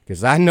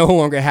 Because I no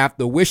longer have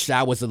to wish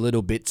I was a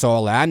little bit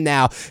taller. I'm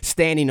now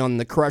standing on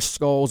the crushed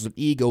skulls of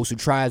egos who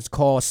try to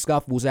cause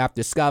scuffles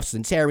after scuffs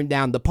and tearing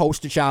down the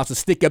poster childs of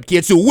stick-up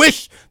kids who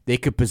wish they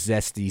could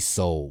possess these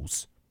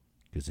souls.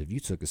 Because if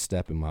you took a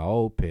step in my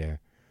old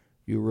pair,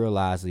 you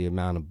realize the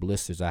amount of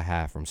blisters I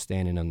have from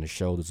standing on the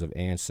shoulders of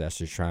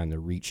ancestors trying to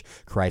reach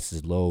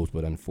Christ's lows,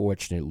 but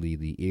unfortunately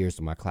the ears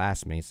of my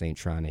classmates ain't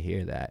trying to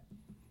hear that.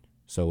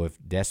 So if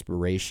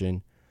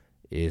desperation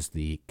is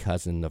the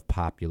cousin of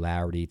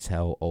popularity,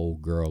 tell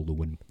old girl who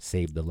would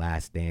save the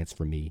last dance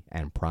for me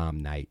and prom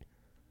night.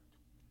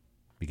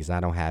 Because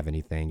I don't have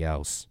anything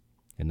else.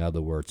 In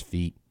other words,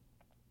 feet,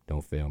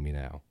 don't fail me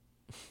now.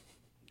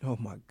 Oh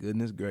my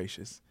goodness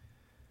gracious.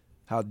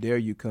 How dare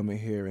you come in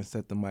here and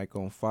set the mic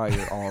on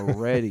fire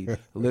already?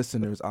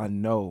 Listeners, I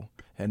know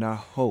and I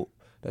hope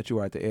that you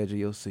are at the edge of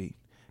your seat.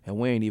 And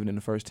we ain't even in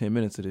the first 10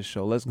 minutes of this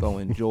show. Let's go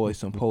enjoy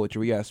some poetry.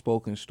 We got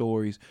Spoken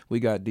Stories.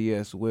 We got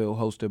D.S. Will,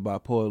 hosted by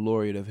Poet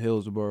Laureate of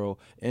Hillsborough,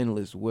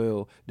 Endless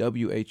Will,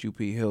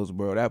 WHUP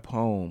Hillsborough. That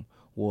poem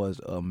was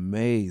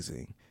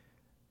amazing.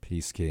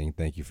 Peace, King.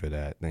 Thank you for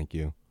that. Thank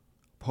you.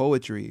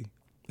 Poetry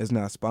is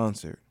not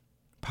sponsored.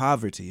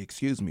 Poverty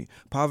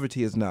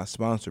is not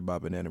sponsored by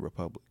Banana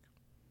Republic.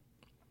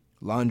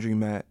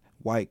 Laundromat,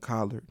 white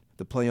collared,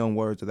 the play on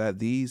words of that,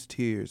 these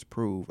tears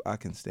prove I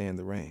can stand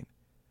the rain.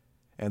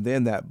 And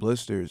then that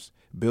blisters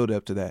build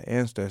up to that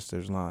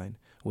ancestors line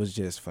was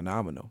just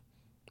phenomenal.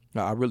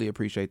 Now, I really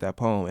appreciate that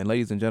poem. And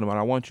ladies and gentlemen,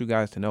 I want you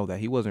guys to know that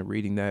he wasn't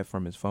reading that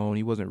from his phone.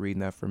 He wasn't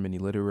reading that from any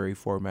literary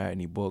format,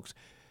 any books.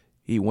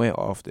 He went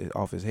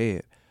off his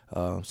head.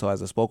 So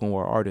as a spoken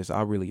word artist,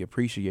 I really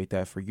appreciate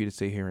that, for you to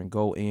sit here and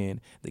go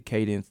in the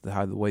cadence, the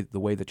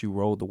way that you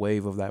rode the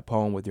wave of that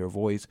poem with your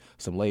voice,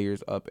 some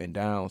layers up and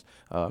downs.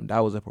 That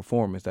was a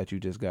performance that you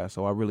just got.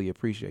 So I really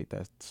appreciate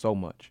that so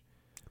much.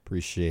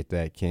 Appreciate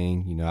that,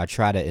 King. You know, I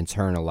try to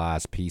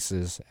internalize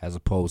pieces as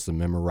opposed to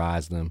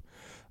memorize them.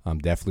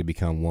 Definitely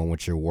become one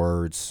with your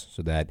words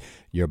so that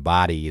your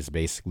body is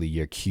basically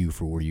your cue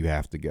for where you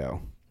have to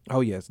go.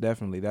 Oh, yes,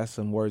 definitely. That's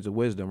some words of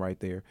wisdom right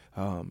there.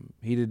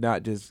 He did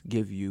not just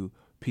give you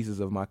pieces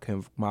of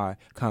my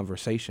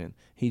conversation.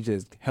 He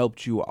just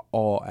helped you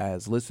all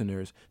as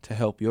listeners to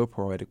help your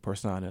poetic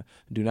persona.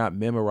 Do not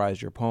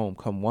memorize your poem.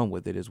 Come one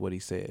with it is what he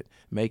said.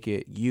 Make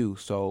it you,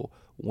 so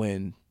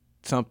when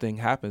something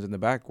happens in the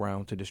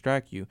background to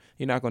distract you,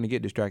 you're not going to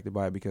get distracted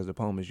by it because the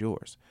poem is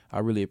yours. I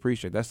really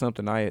appreciate it. That's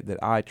something that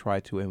I try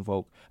to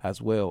invoke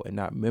as well, and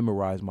not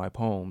memorize my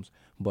poems,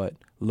 but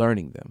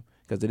learning them,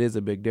 because it is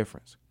a big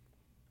difference.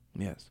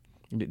 Yes.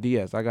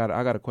 Diaz, I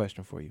got a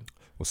question for you.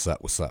 What's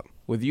up?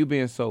 With you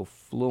being so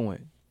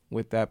fluent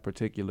with that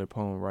particular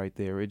poem right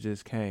there, it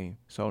just came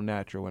so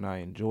natural and I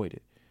enjoyed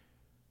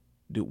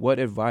it. What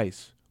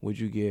advice would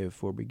you give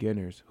for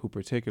beginners who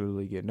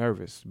particularly get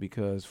nervous?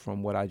 Because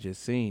from what I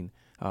just seen,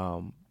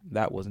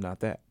 that was not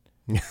that.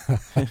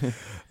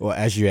 Well,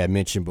 as you had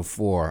mentioned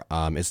before,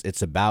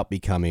 it's about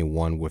becoming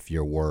one with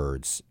your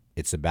words.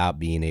 It's about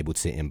being able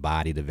to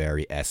embody the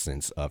very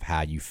essence of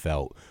how you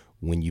felt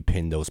when you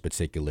pin those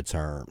particular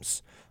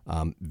terms.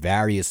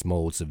 Various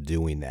modes of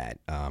doing that.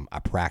 I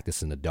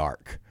practice in the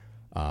dark.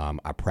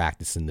 I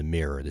practice in the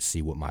mirror to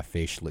see what my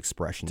facial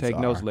expressions are.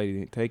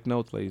 Take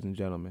notes, ladies and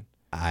gentlemen.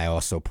 I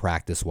also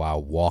practice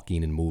while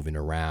walking and moving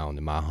around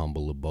in my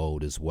humble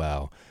abode as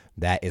well.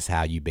 That is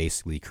how you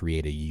basically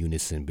create a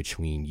unison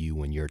between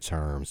you and your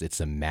terms. It's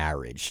a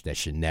marriage that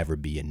should never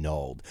be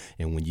annulled.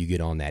 And when you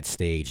get on that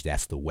stage,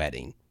 that's the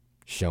wedding,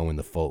 showing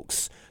the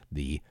folks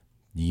the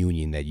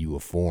union that you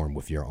have formed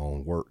with your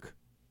own work.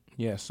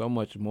 Yeah, so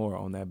much more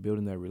on that,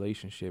 building that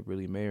relationship,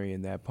 really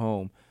marrying that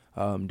poem.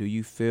 Do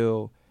you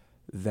feel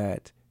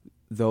that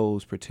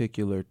those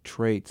particular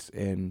traits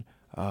and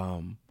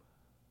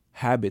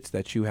habits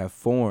that you have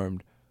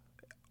formed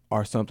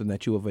are something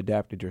that you have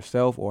adapted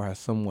yourself, or has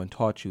someone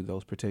taught you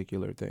those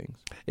particular things?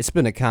 It's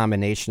been a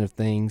combination of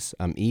things.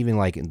 Even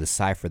like in the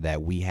cipher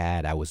that we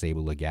had, I was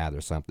able to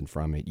gather something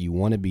from it. You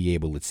want to be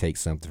able to take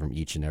something from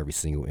each and every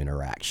single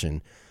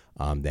interaction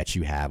that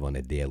you have on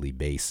a daily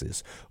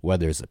basis,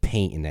 whether it's a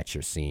painting that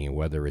you're seeing,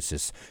 whether it's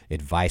just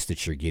advice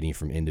that you're getting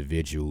from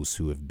individuals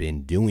who have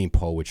been doing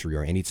poetry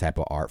or any type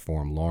of art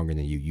form longer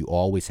than you. You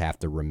always have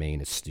to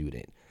remain a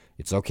student.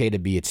 It's okay to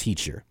be a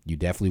teacher. You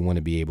definitely want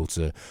to be able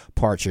to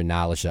part your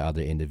knowledge to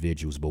other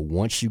individuals. But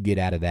once you get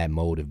out of that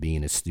mode of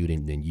being a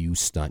student, then you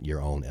stunt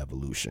your own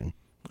evolution.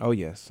 Oh,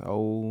 yes.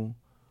 Oh,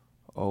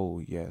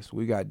 yes.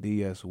 We got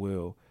D.S.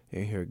 Will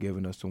in here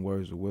giving us some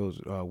words of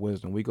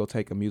wisdom. We go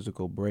take a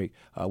musical break.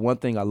 One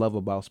thing I love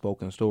about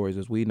Spoken Stories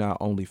is we not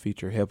only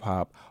feature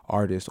hip-hop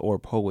artists or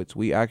poets,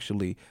 we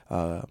actually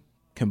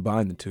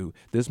combine the two.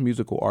 This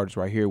musical artist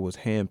right here was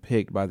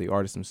handpicked by the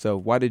artist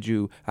himself. I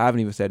haven't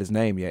even said his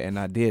name yet, and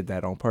I did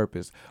that on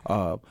purpose.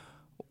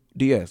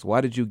 DS,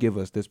 why did you give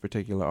us this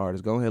particular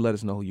artist? Go ahead, let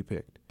us know who you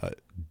picked.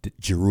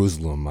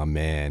 Jerusalem, my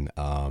man,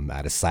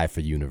 out of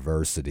Cypher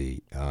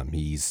University.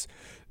 He's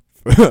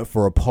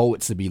for a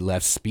poet to be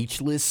left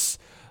speechless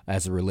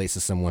as it relates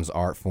to someone's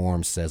art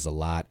form says a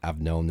lot.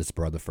 I've known this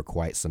brother for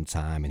quite some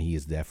time, and he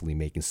is definitely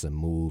making some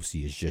moves.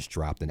 He has just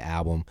dropped an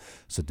album,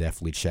 so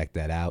definitely check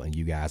that out, and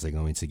you guys are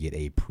going to get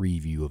a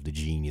preview of the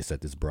genius that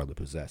this brother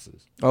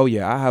possesses. Oh,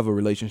 yeah, I have a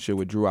relationship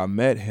with Drew. I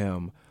met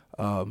him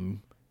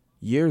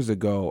years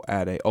ago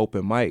at an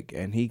open mic,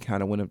 and he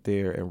kind of went up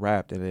there and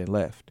rapped and then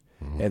left.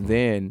 Mm-hmm. And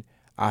then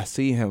I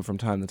see him from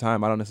time to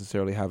time. I don't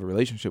necessarily have a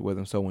relationship with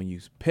him. So when you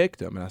picked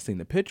him and I seen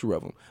the picture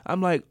of him,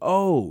 I'm like,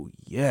 oh,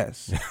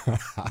 yes,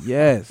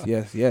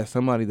 yes.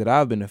 Somebody that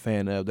I've been a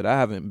fan of that I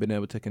haven't been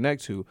able to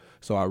connect to.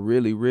 So I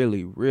really,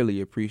 really, really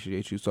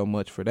appreciate you so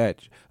much for that.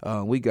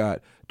 We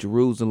got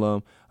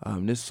Jerusalem.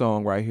 This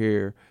song right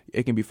here,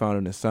 it can be found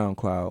in the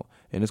SoundCloud,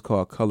 and it's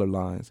called Color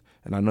Lines.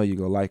 And I know you're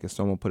going to like it,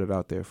 so I'm going to put it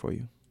out there for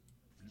you.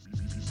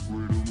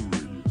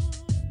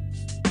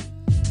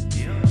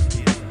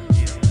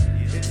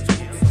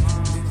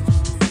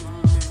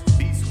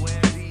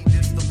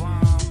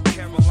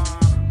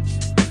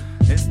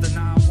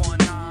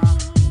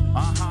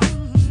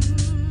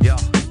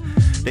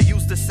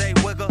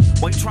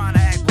 Boy, trying to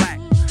act black.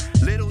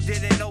 Little did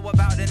they know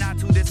about the not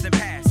too distant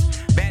past.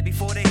 Back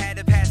before they had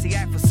to pass the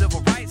act for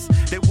civil rights,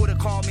 they would have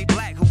called me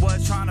black, who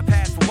was trying to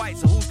pass for white.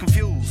 So who's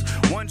confused?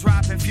 One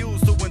drop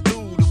infused through and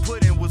through. The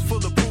pudding was full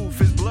of proof.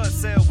 His blood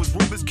cell was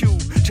Rubik's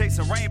Cube.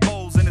 Chasing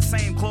rainbows in the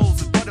same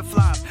clothes as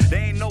butterflies.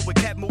 They ain't know it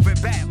kept moving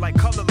back like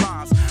color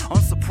lines.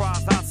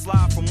 Unsurprised, I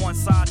slide from one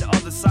side to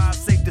other side.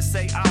 Safe to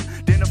say I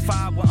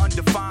identify with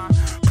undefined.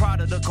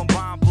 Proud of the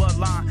combined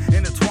bloodline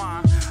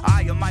intertwined.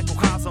 I am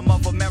microcosm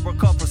of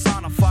America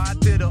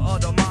personified. Theater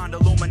of the mind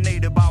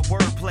illuminated by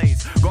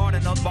wordplays.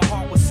 Garden of my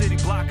heart with city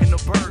blocking the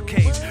bird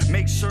cage.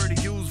 Make sure to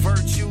use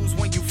virtues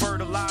when you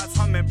fertilize.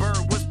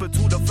 Hummingbird whisper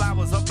to the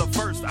flowers of the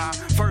first eye.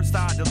 First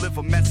I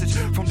deliver message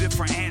from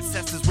different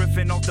ancestors.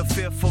 Riffing off the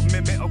fifth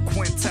amendment of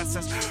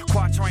quintessence.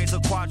 Quatrains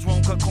of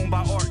quadrone cocoon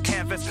by art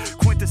canvas.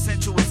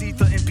 Quintessential is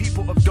ether and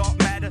people of dark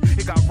matter.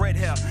 It got red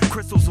hair,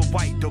 crystals are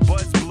white, the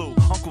buzz blue.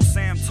 Uncle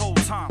Sam told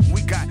Tom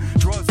we got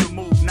drugs to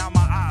move. Now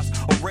my eyes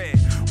are red,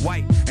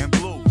 white, and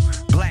blue.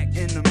 Black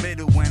in the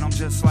middle when I'm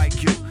just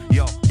like you.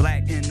 Yo,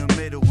 black in the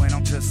middle when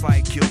I'm just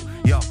like you.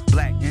 Yo,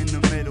 black in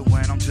the middle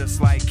when I'm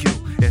just like you.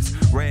 It's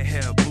red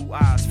hair, blue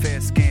eyes, fair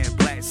skin,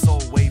 black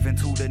soul waving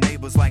to the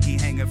neighbors like he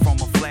hanging from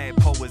a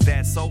flagpole. Is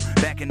that so?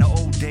 Back in the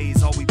old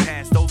days, all we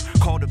passed those.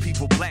 Call the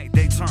people black,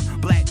 they turn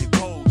black to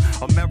gold.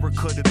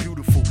 America the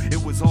beautiful,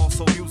 it was all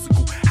so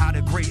musical. How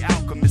the great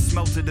alchemist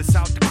melted us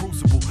out the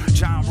crucible.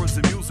 Genres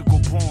of musical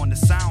born, the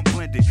sound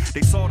blended.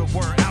 They saw the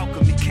word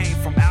alchemy came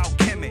from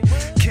alchemic.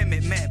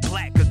 Kemet meant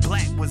black, cause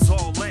black was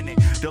all in it.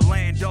 The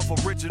land of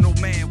original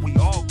man, we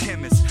all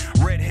chemists.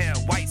 Red hair,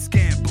 white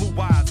skin, blue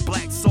eyes,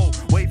 black soul.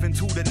 Waving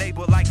to the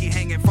neighbor like he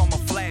hanging from a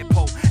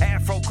flagpole.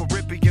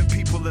 Afro-Caribbean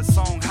people are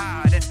song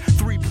high. That's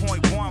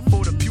 3.1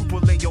 for the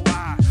pupil in your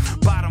eye.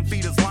 Bottom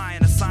feeders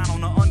lying, a sign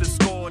on the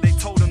underscore. They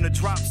told him to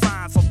drop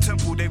signs off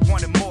temple, they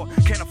wanted more.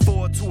 Can't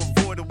afford to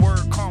avoid the word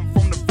come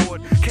from the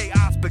void.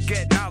 Chaos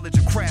beget knowledge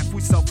and craft,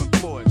 we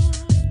self-employed.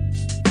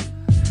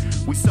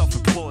 We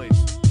self-employed.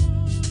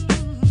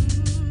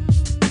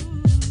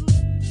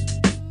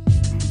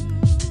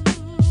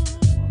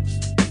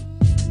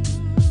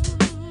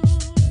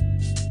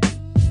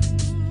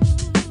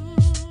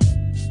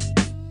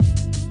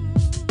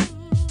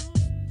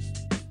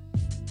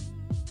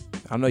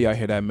 I know y'all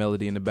hear that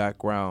melody in the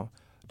background.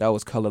 That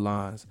was Color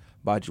Lines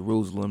by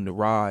Jerusalem. The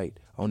ride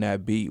on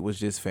that beat was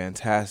just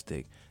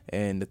fantastic.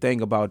 And the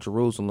thing about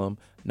Jerusalem,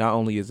 not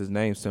only is his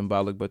name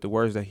symbolic, but the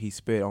words that he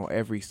spit on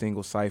every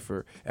single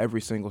cipher,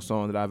 every single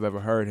song that I've ever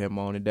heard him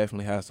on, it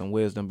definitely has some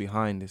wisdom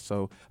behind it.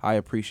 So I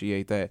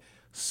appreciate that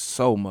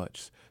so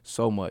much,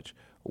 so much.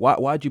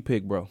 Why'd you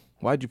pick, bro?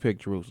 Why'd you pick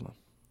Jerusalem?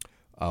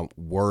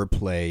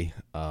 Wordplay,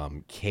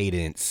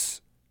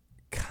 cadence,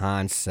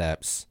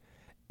 concepts,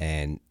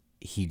 and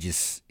he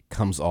just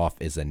comes off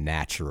as a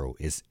natural,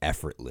 is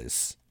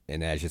effortless,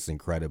 and that's just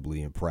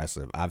incredibly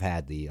impressive. I've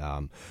had the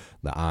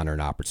honor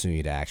and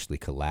opportunity to actually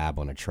collab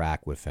on a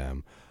track with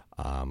him.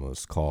 It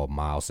was called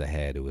Miles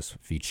Ahead. It was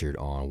featured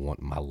on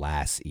my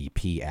last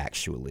EP,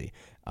 actually.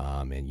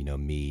 And, you know,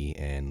 me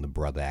and the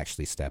brother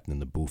actually stepped in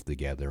the booth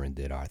together and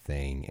did our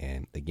thing.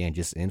 And, again,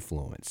 just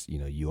influence. You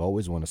know, you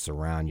always want to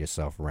surround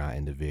yourself around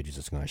individuals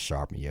that's going to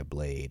sharpen your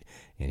blade.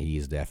 And he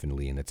is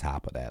definitely in the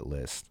top of that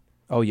list.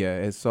 Oh yeah,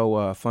 it's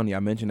so funny. I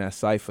mentioned that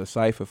cipher.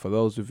 Cipher, for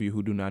those of you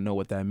who do not know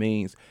what that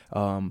means,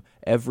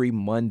 every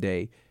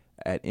Monday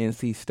at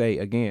NC State,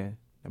 again,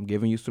 I'm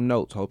giving you some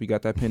notes. Hope you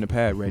got that pen and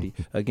pad ready.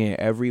 Again,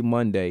 every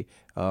Monday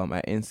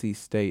at NC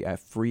State at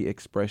Free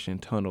Expression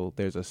Tunnel,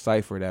 there's a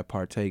cipher that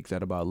partakes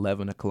at about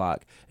 11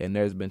 o'clock. And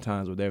there's been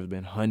times where there's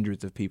been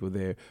hundreds of people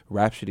there.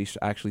 Rhapsody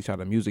actually shot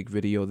a music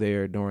video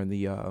there during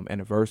the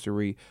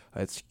anniversary.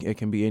 It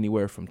can be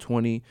anywhere from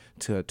 20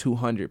 to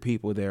 200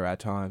 people there at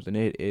times, and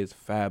it is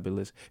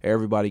fabulous.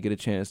 Everybody get a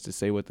chance to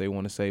say what they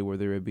want to say,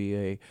 whether it be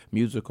a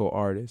musical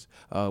artist,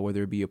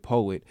 whether it be a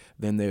poet.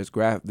 Then there's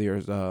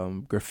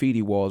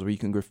graffiti walls where you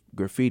can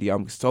graffiti.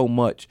 So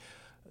much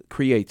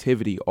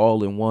creativity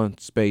all in one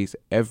space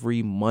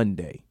every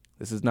Monday.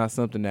 This is not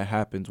something that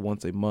happens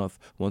once a month,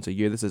 once a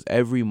year. This is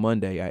every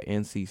Monday at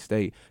NC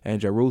State. And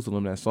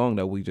Jerusalem, that song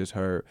that we just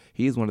heard,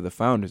 he's one of the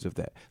founders of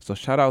that. So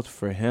shout out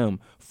for him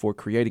for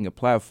creating a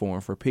platform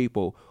for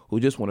people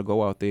who just want to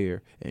go out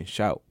there and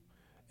shout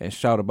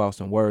about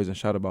some words and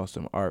shout about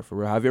some art. For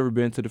real. Have you ever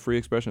been to the Free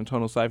Expression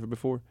Tunnel Cipher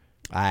before?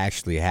 I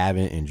actually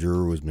haven't, and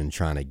Drew has been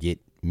trying to get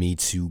me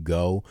to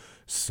go.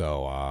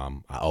 So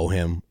I owe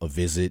him a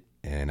visit,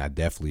 and I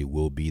definitely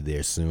will be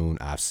there soon.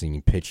 I've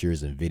seen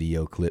pictures and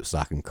video clips, so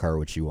I concur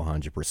with you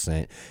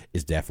 100%.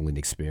 It's definitely an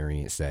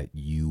experience that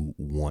you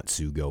want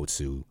to go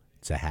to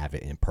have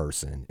it in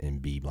person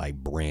and be like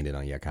branded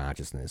on your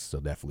consciousness.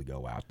 So definitely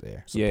go out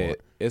there. Support. Yeah,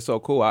 it's so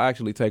cool. I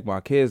actually take my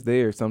kids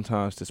there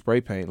sometimes to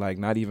spray paint, like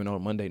not even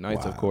on Monday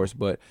nights, of course,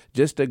 but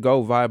just to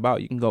go vibe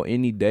out. You can go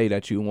any day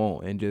that you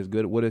want and just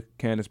good with a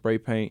can of spray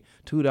paint,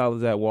 $2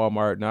 at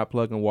Walmart, not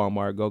plugging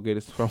Walmart, go get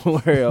it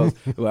somewhere else.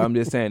 But I'm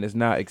just saying it's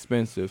not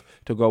expensive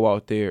to go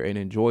out there and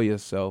enjoy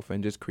yourself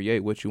and just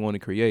create what you want to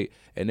create.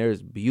 And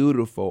there's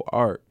beautiful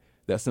art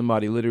that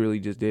somebody literally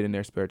just did in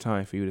their spare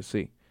time for you to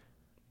see.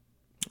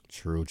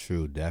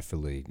 True,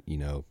 definitely. You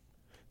know,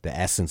 the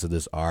essence of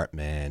this art,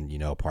 man, you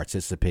know,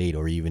 participate,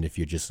 or even if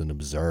you're just an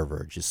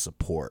observer, just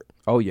support.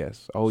 Oh,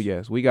 yes.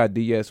 We got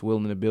DS Will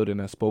in the building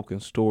at Spoken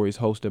Stories,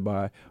 hosted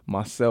by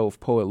myself,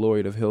 Poet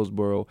Laureate of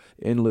Hillsborough,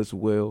 Endless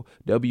Will,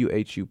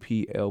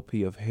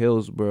 WHUPLP of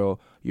Hillsborough.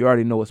 You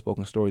already know what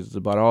Spoken Stories is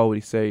about. I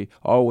always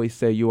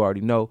say you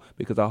already know,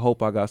 because I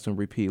hope I got some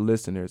repeat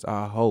listeners.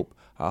 I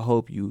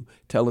hope you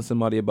telling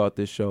somebody about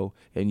this show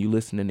and you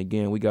listening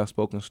again. We got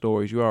Spoken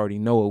Stories. You already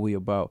know what we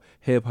about.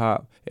 Hip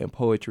hop and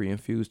poetry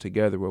infused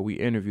together, where we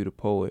interview the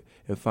poet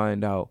and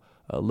find out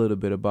a little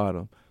bit about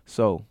him.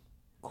 So,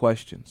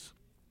 questions.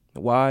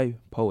 Why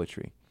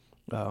poetry?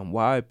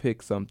 Why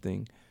pick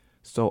something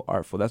so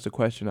artful? That's a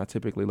question I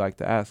typically like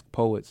to ask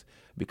poets,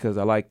 because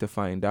I like to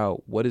find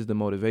out what is the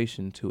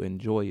motivation to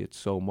enjoy it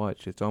so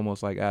much. It's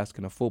almost like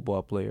asking a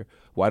football player,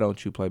 why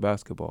don't you play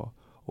basketball?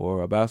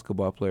 Or a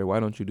basketball player, why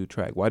don't you do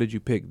track? Why did you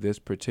pick this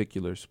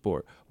particular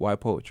sport? Why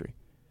poetry?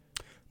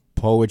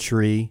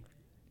 Poetry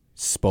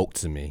spoke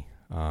to me,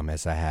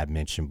 as I had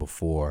mentioned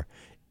before.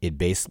 It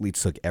basically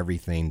took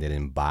everything that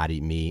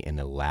embodied me and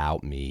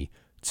allowed me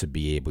to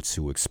be able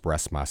to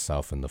express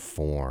myself in the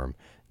form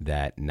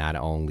that not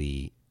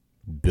only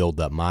build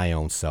up my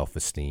own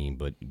self-esteem,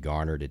 but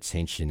garnered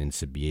attention and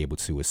to be able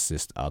to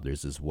assist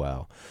others as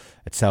well.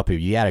 I tell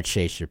people, you got to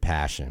chase your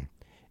passion.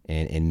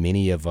 And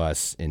many of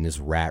us in this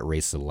rat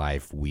race of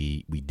life,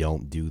 we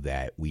don't do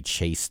that. We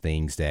chase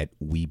things that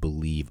we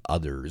believe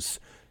others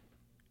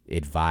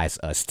advise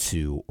us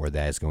to, or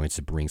that is going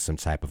to bring some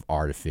type of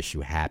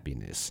artificial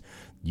happiness.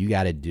 You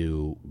got to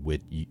do what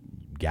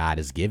God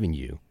has given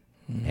you.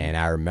 Mm-hmm. And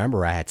I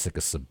remember I had took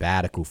a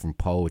sabbatical from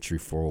poetry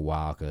for a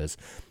while because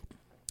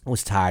I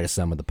was tired of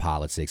some of the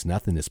politics.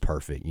 Nothing is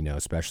perfect, you know,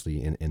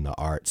 especially in the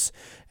arts.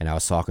 And I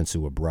was talking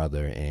to a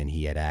brother, and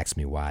he had asked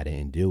me why I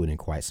didn't do it in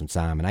quite some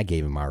time. And I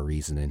gave him my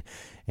reasoning.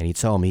 And he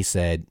told me, he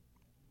said,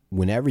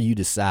 whenever you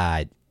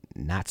decide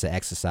not to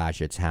exercise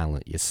your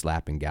talent, you're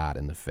slapping God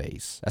in the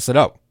face. I said,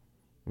 oh,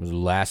 it was the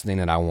last thing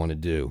that I want to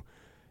do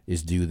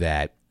is do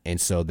that.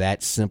 And so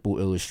that simple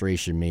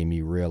illustration made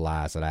me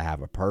realize that I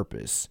have a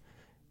purpose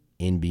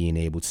in being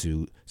able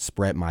to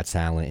spread my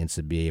talent and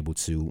to be able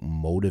to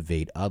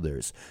motivate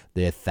others.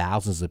 There are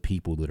thousands of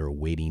people that are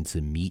waiting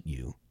to meet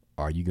you.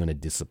 Are you going to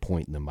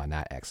disappoint them by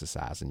not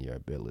exercising your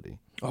ability?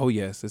 Oh,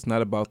 yes. It's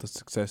not about the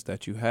success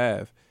that you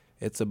have.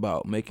 It's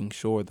about making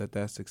sure that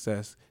that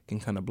success can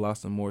kind of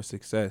blossom more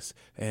success.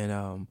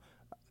 And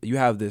you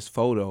have this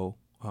photo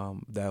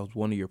that was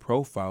one of your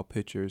profile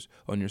pictures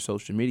on your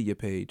social media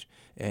page,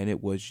 and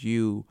it was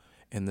you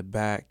in the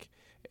back,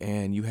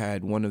 and you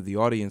had one of the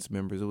audience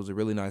members. It was a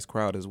really nice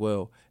crowd as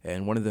well,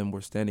 and one of them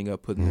were standing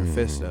up, putting their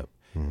fists up.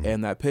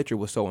 And that picture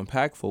was so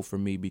impactful for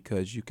me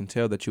because you can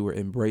tell that you were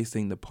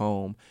embracing the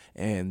poem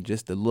and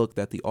just the look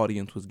that the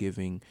audience was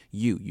giving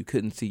you. You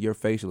couldn't see your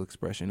facial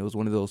expression. It was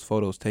one of those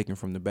photos taken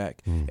from the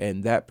back.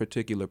 And that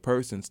particular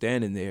person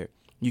standing there,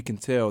 you can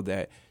tell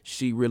that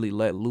she really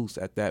let loose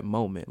at that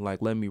moment.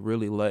 Like, let me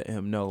really let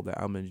him know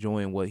that I'm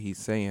enjoying what he's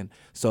saying.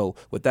 So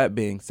with that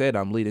being said,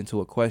 I'm leading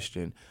to a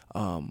question.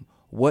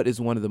 what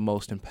is one of the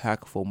most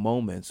impactful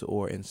moments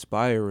or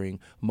inspiring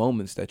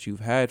moments that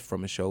you've had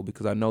from a show?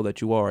 Because I know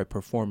that you are a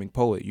performing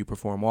poet. You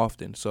perform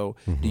often. So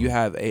do you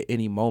have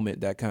any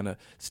moment that kind of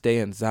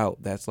stands out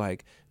that's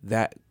like,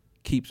 that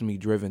keeps me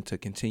driven to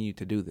continue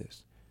to do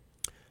this?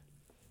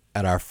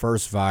 At our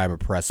first Vibe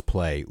Press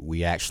Play,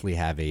 we actually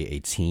have a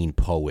teen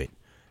poet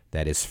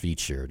that is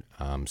featured.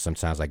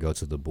 Sometimes I go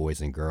to the Boys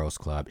and Girls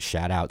Club.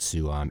 Shout out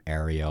to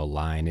Ariel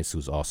Linus,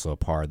 who's also a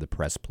part of the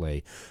Press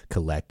Play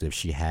Collective.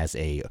 She has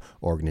a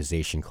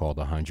organization called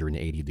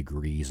 180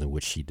 Degrees, in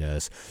which she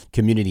does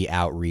community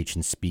outreach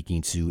and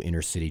speaking to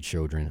inner city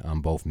children,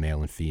 both male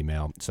and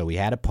female. So we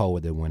had a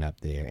poet that went up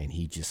there, and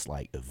he just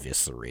like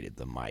eviscerated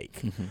the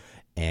mic.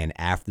 And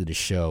after the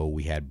show,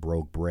 we had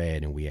broke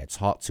bread and we had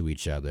talked to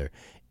each other,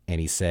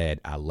 and he said,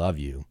 "I love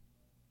you."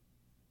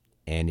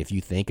 And if you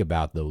think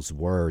about those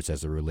words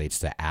as it relates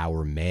to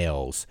our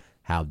males,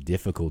 how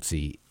difficult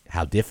it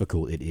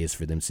is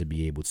for them to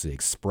be able to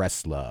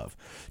express love,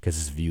 because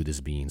it's viewed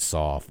as being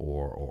soft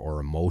or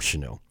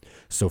emotional.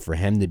 So for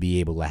him to be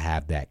able to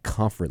have that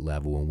comfort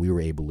level, and we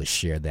were able to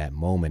share that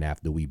moment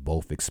after we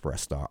both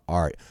expressed our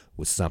art,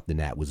 was something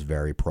that was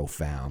very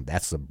profound.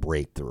 That's a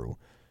breakthrough.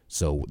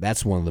 So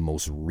that's one of the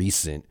most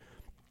recent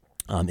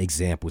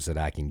examples that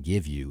I can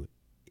give you,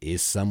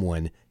 is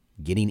someone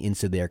getting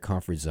into their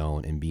comfort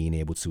zone and being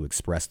able to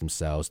express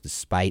themselves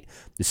despite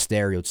the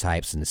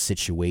stereotypes and the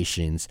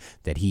situations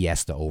that he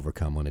has to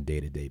overcome on a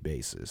day-to-day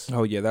basis.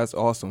 Oh yeah, that's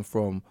awesome.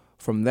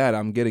 From that,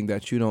 I'm getting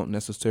that you don't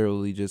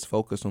necessarily just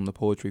focus on the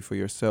poetry for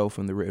yourself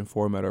in the written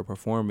format or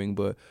performing,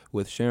 but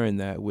with sharing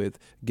that, with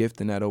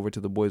gifting that over to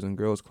the Boys and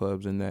Girls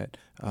Clubs, and that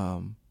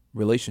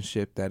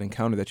relationship, that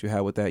encounter that you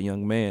had with that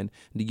young man.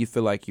 Do you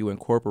feel like you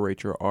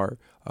incorporate your art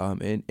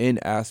in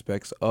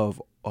aspects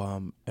of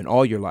in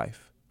all your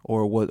life?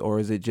 Or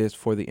is it just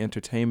for the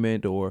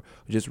entertainment, or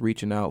just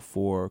reaching out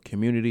for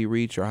community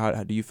reach, or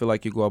how do you feel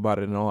like you go about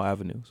it in all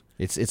avenues?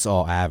 It's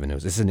all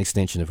avenues. It's an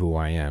extension of who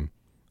I am.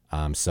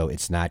 So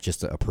it's not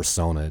just a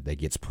persona that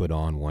gets put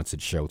on once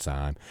it's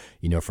showtime,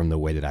 from the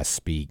way that I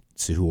speak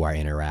to who I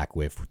interact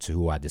with, to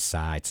who I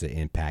decide to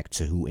impact,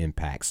 to who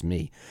impacts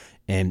me.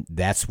 And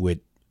that's what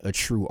a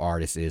true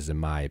artist is, in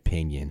my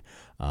opinion,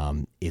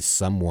 is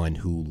someone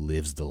who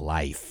lives the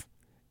life.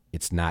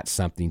 It's not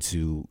something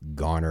to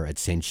garner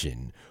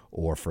attention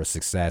or for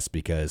success,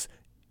 because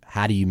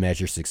how do you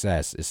measure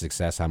success? Is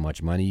success how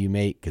much money you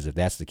make? Because if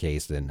that's the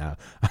case, then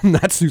I'm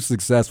not too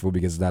successful,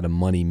 because it's not a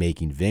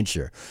money-making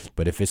venture.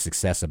 But if it's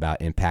success about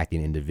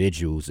impacting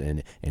individuals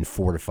and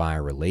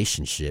fortifying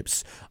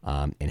relationships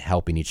and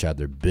helping each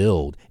other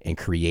build and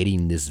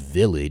creating this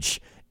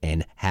village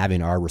and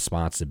having our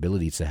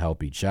responsibility to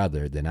help each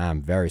other, then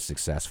I'm very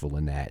successful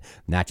in that.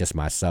 Not just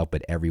myself,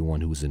 but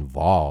everyone who's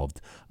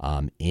involved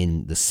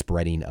in the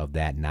spreading of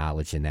that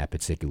knowledge and that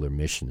particular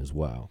mission as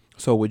well.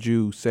 So would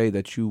you say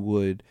that you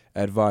would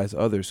advise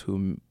others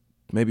who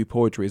maybe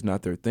poetry is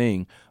not their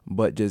thing,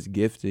 but just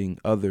gifting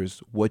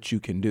others what you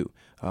can do?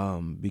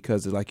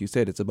 Because like you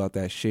said, it's about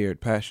that shared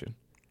passion.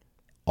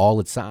 All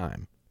the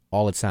time.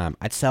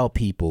 I tell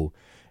people,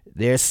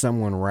 there's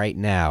someone right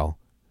now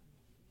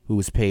who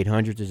was paid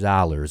hundreds of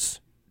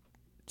dollars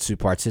to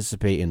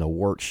participate in a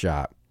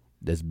workshop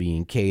that's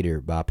being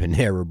catered by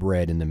Panera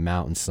Bread in the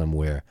mountains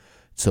somewhere,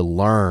 to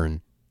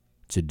learn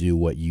to do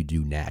what you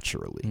do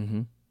naturally.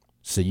 Mm-hmm.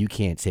 So you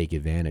can't take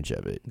advantage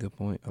of it. Good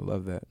point. I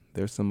love that.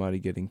 There's somebody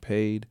getting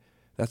paid.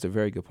 That's a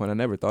very good point. I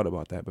never thought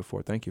about that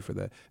before. Thank you for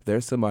that.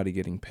 There's somebody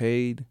getting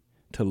paid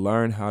to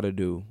learn how to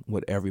do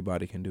what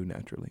everybody can do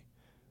naturally.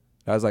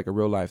 That's like a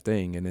real life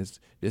thing. And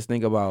it's just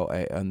think about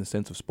in the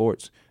sense of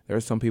sports. There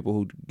are some people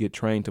who get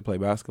trained to play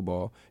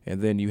basketball,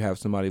 and then you have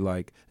somebody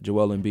like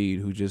Joel Embiid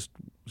who just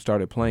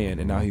started playing,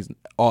 and now he's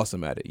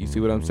awesome at it. You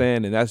see what I'm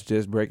saying? And that's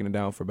just breaking it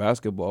down for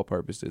basketball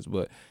purposes,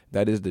 but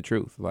that is the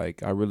truth.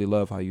 Like, I really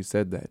love how you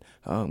said that.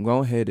 Go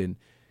ahead and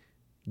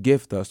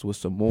gift us with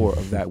some more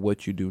of that,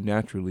 what you do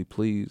naturally,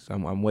 please.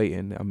 I'm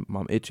waiting.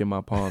 I'm itching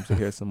my palms to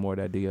hear some more of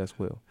that DS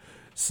Will.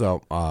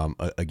 So,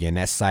 again,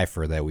 that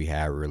cipher that we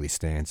had really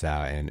stands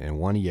out. And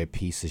one of your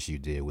pieces you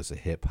did was a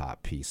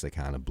hip-hop piece that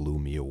kind of blew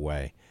me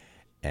away.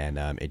 And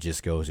it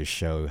just goes to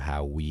show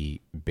how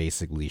we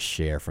basically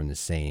share from the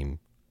same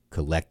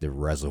collective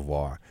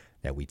reservoir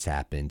that we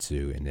tap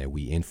into, and that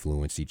we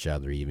influence each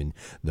other, even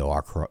though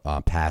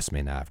our paths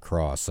may not have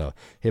crossed. So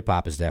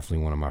hip-hop is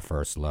definitely one of my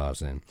first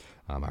loves. And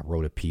I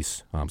wrote a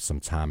piece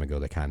some time ago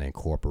that kind of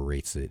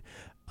incorporates it.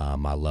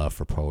 My love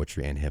for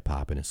poetry and hip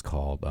hop, and it's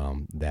called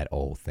That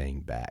Old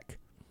Thing Back.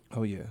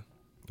 Oh, yeah.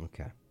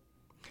 Okay.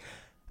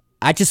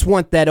 I just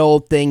want that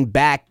old thing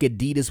back.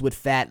 Adidas with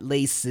fat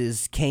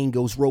laces,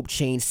 Kangols, rope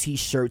chains,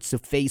 t-shirts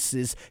of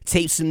faces,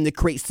 tapes in the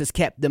crates that's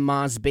kept in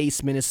mom's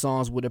basement, and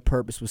songs with a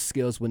purpose, with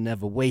skills were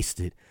never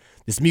wasted.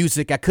 This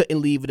music, I couldn't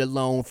leave it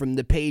alone. From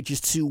the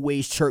pages,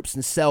 two-ways, chirps,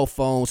 and cell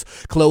phones.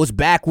 Clothes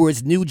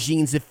backwards, new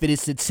jeans that fitted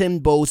to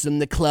Timbos in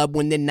the club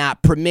when they're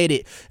not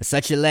permitted. It's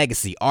such a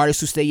legacy.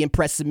 Artists who stay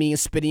impressing me and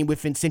spitting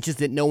with intentions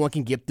that no one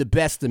can get the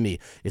best of me.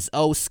 It's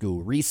old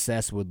school,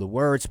 recess where the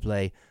words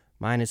play,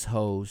 minus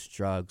hoes,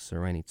 drugs,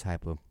 or any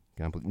type of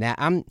Now,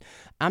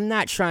 I'm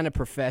not trying to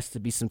profess to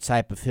be some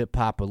type of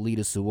hip-hop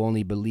elitist who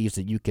only believes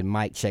that you can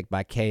mic check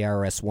by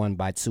KRS-One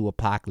by 2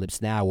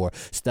 Apocalypse Now, or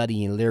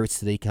studying lyrics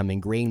till they come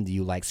ingrained to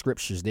you like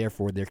scriptures.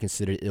 Therefore, they're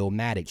considered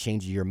illmatic,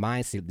 changing your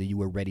mindset that you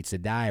were ready to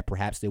die, or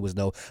perhaps there was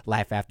no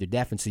life after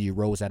death until you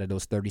rose out of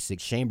those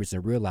 36 chambers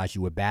and realized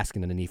you were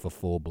basking underneath a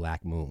full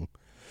black moon.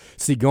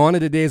 See, gone are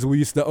the days when we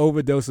used to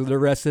overdose with the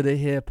rest of the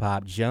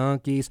hip-hop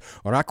junkies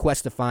on our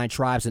quest to find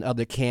tribes and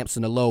other camps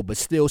in the low, but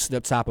still sit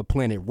up top of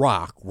planet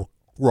rock.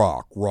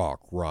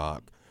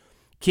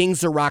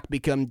 Kings of rock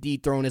become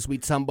dethroned as we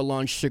tumble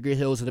on sugar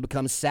hills that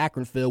become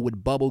saccharine filled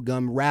with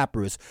bubblegum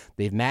rappers.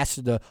 They've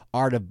mastered the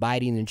art of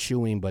biting and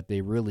chewing, but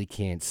they really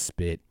can't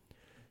spit.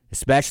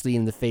 Especially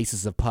in the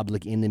faces of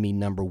Public Enemy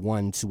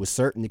 #1. To a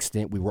certain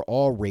extent, we were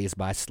all raised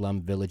by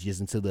slum villages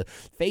until the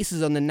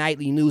faces on the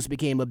nightly news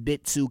became a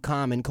bit too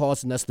common,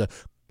 causing us to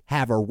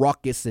have a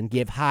ruckus and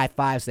give high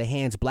fives to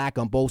hands black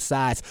on both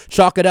sides.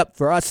 Chalk it up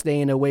for us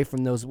staying away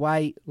from those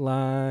white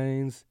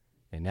lines.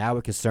 And now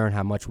we're concerned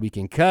how much we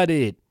can cut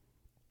it.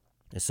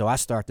 And so I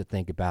start to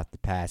think about the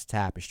past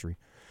tapestry,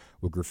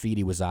 where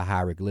graffiti was our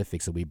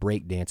hieroglyphics, and we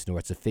breakdanced in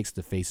order to fix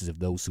the faces of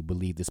those who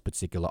believed this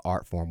particular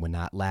art form would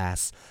not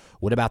last.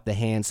 What about the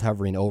hands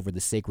hovering over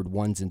the sacred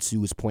ones and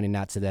twos, pointing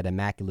out to that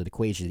immaculate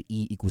equation that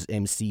E equals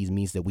MC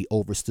means that we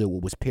overstood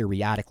what was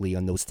periodically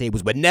on those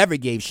tables, but never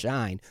gave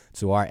shine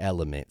to our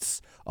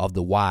elements of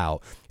the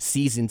wild.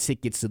 Season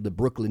tickets to the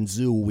Brooklyn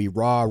Zoo, we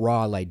raw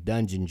like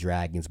dungeon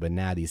dragons, but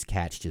now these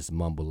cats just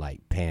mumble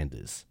like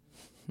pandas.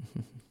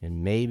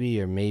 And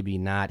maybe or maybe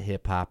not,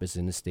 hip-hop is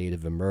in a state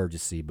of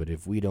emergency, but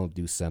if we don't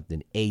do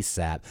something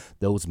ASAP,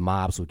 those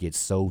mobs will get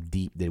so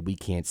deep that we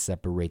can't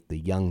separate the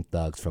young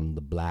thugs from the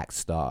black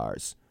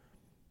stars.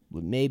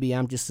 But maybe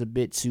I'm just a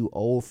bit too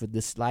old for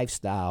this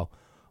lifestyle.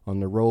 On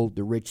the road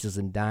to riches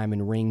and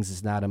diamond rings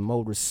is not a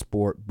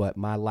motorsport, but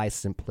my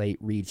license plate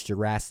reads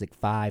Jurassic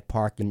 5,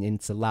 parking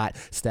into lot,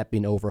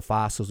 stepping over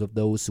fossils of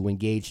those who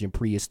engaged in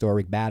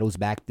prehistoric battles.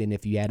 Back then,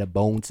 if you had a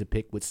bone to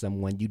pick with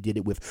someone, you did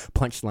it with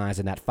punchlines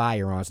and not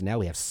firearms. Now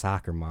we have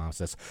soccer moms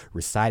that's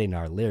reciting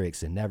our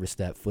lyrics and never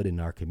step foot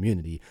in our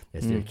community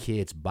as their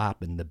kids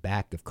bop in the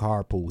back of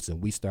carpools,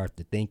 and we start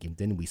to think, and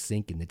then we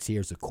sink in the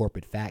tears of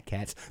corporate fat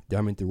cats,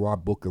 dumbing through our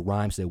book of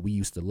rhymes that we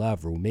used to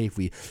love. Or maybe if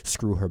we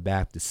screw her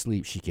back to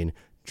sleep, she can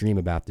dream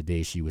about the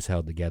day she was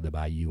held together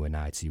by you and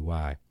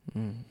ITY.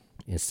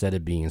 Instead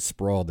of being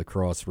sprawled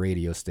across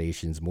radio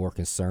stations, more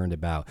concerned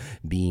about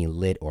being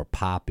lit or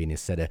popping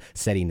instead of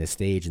setting the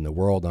stage and the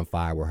world on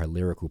fire with her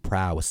lyrical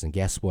prowess. And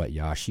guess what,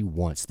 y'all? She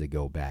wants to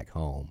go back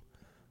home.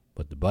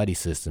 But the buddy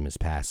system is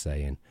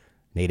passe, and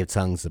native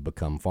tongues have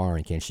become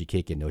foreign. Can she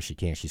kick it? No, she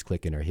can't. She's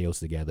clicking her heels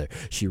together.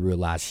 She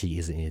realized she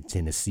isn't in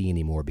Tennessee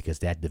anymore because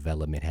that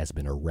development has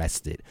been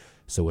arrested.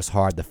 So it's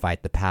hard to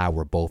fight the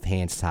power, both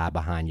hands tied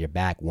behind your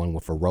back, one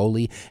with a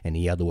rollie and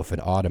the other with an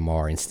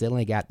Audemars, and still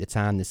ain't got the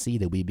time to see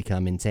that we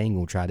become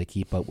entangled, try to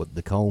keep up with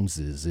the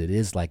Combses. It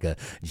is like a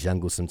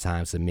jungle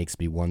sometimes that makes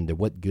me wonder,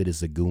 what good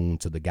is a goon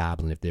to the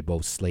goblin if they're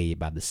both slayed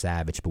by the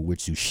savage, but we're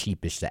too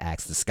sheepish to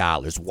ask the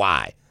scholars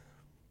why?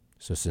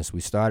 So since we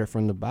started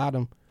from the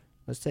bottom,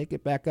 let's take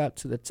it back up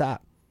to the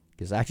top,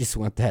 because I just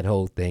want that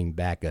whole thing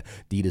back.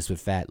 Adidas with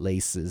fat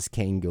laces,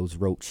 Kango's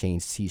rope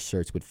chains,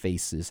 t-shirts with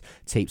faces,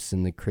 tapes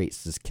in the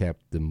crates that's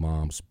kept in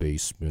mom's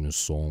basement, and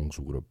songs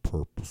with a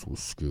purpose with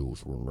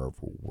skills were never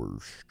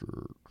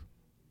wasted.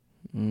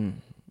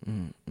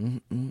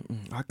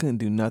 I couldn't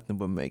do nothing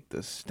but make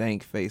the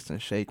stank face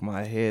and shake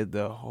my head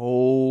the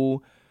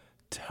whole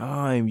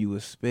time you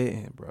was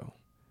spitting, bro.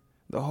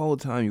 The whole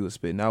time you was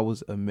spitting. That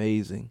was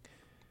amazing.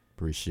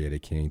 Appreciate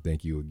it, King.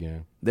 Thank you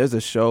again. There's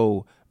a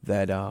show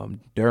that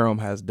Durham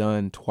has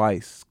done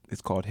twice.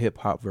 It's called Hip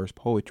Hop vs.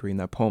 Poetry. And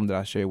that poem that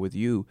I shared with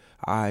you,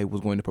 I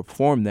was going to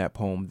perform that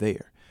poem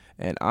there.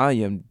 And I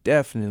am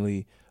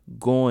definitely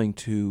going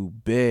to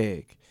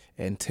beg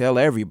and tell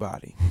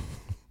everybody,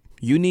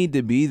 you need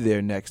to be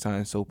there next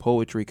time so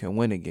poetry can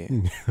win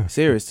again.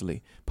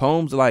 Seriously.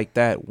 Poems like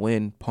that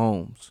win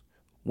poems.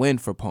 Win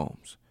for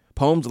poems.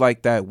 Poems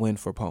like that win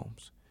for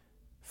poems.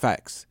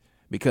 Facts.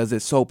 Because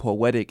it's so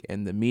poetic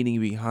and the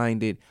meaning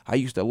behind it. I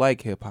used to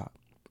like hip hop.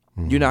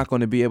 You're not going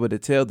to be able to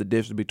tell the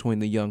difference between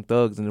the Young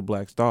Thugs and the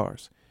Black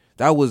Stars.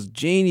 That was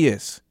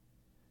genius.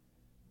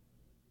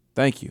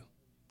 Thank you.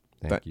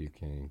 Thank you,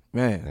 King.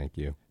 Man. Thank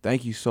you.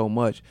 Thank you so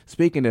much.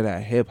 Speaking of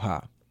that hip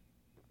hop,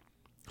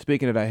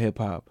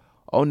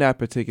 on that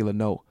particular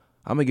note,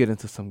 I'm going to get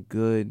into some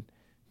good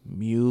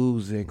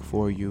music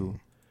for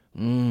you.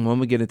 I'm going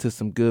to get into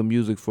some good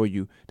music for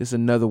you. This is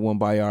another one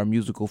by our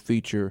musical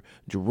feature,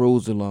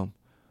 Jerusalem,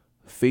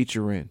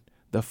 featuring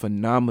the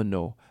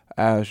phenomenal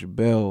Ash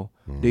Bell.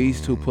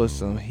 These two put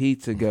some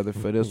heat together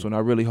for this one. I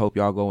really hope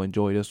y'all go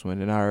enjoy this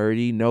one. And I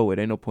already know it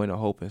ain't no point of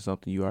hoping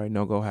something you already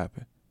know go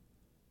happen.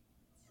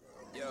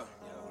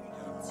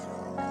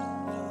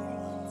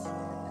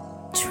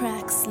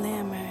 Track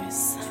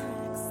Slammers.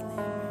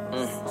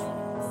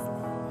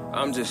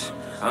 I'm just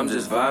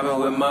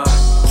vibing with my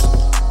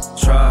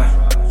tribe.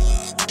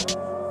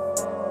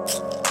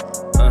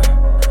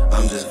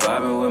 I'm just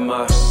vibing with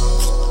my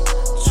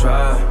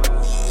try.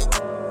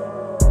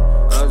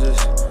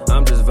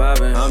 I'm just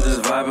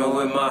vibing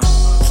with my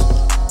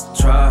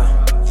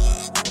tribe.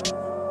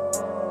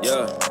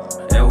 Yeah,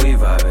 and we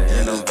vibing,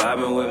 and I'm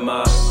vibing with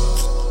my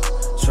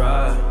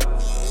tribe.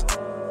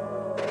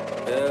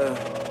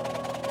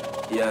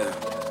 Yeah.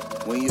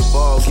 When your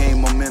ball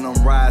game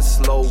momentum rise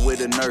slow with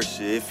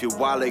inertia. If your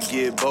wallet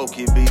get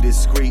bulky, be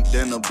discreet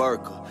than a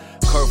burka.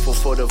 Careful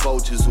for the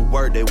vultures who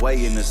work their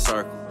way in the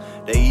circle.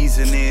 They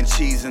easing in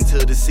cheese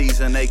until the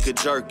season they could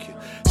jerk you.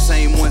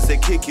 Same ones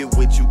that kick you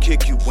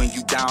when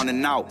you down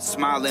and out.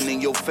 Smiling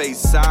in your face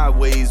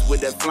sideways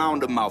with that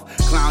flounder mouth.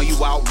 Clown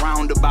you out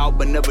roundabout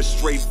but never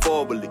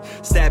straightforwardly.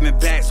 Stabbing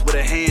backs with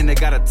a hand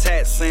that got a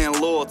tat saying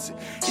loyalty.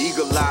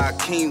 Eagle-eyed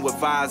king with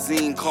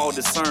Visine called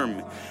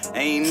discernment.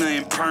 Ain't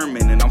nothing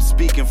permanent, I'm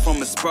speaking from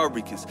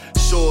experience.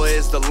 Sure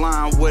as the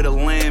line where the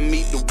land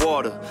meet the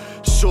water.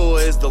 Sure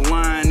as the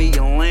lion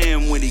eating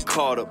lamb when he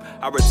caught up.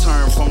 I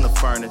return from the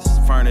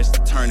furnace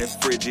to turn it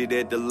frigid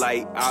at the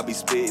light. I'll be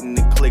spitting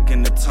and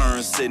clicking the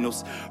turn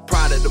signals.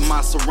 Product of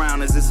my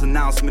surroundings, this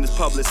announcement is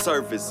public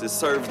service. It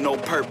serves no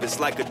purpose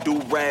like a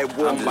do-rag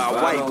worn by a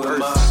white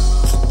person.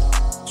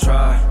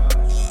 Try.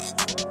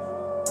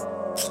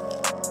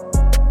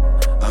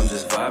 I'm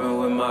just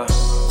vibing with my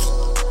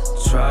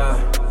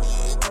tribe.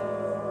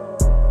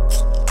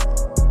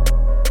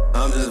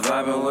 I'm just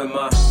vibing with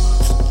my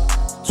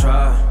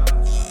tribe.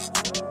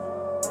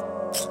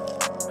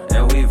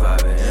 And we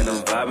vibing, and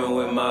I'm vibing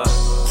with my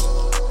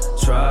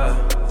tribe.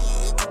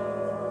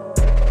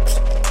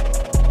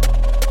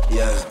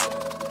 Yeah.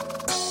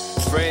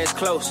 Friends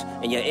close,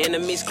 and your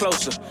enemies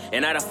closer.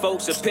 And other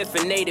folks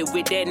epiphanated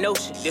with that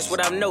notion. This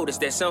what I've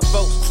noticed, that some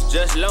folks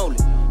just lonely.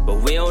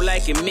 But we don't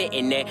like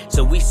admitting that.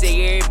 So we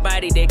say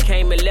everybody that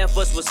came and left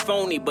us was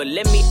phony. But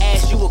let me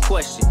ask you a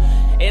question.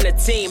 In a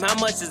team, how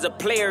much does a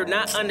player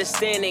not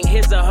understanding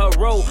his or her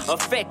role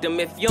affect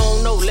them? If you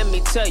don't know, let me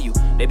tell you,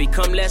 they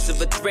become less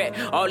of a threat.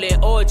 All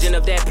in origin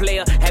of that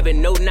player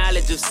having no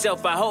knowledge of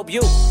self. I hope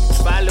you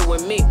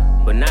following me,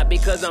 but not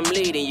because I'm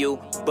leading you,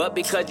 but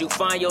because you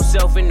find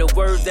yourself in the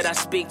words that I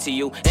speak to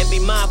you. And be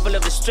mindful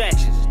of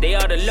distractions. They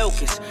are the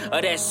locusts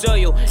of that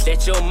soil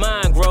that your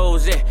mind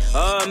grows in.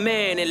 Oh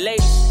man, and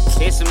ladies,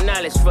 here's some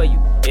knowledge for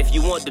you. If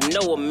you want to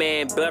know a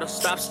man better,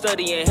 stop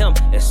studying him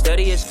and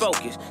study his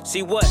focus.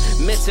 See what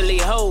mentally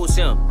holds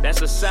him.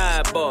 That's a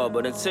sidebar,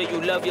 but until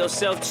you love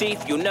yourself,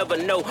 chief, you'll never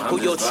know who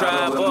your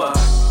tribe are.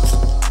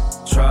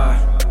 Try.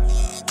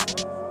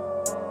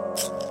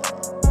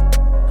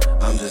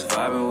 I'm just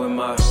vibing with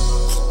my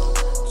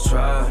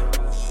tribe.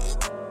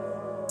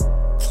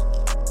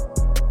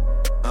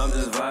 I'm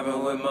just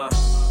vibing with my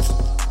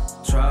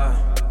tribe.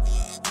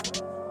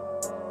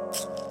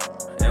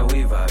 And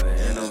we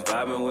vibing, and I'm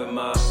vibing with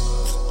my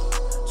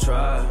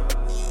tribe.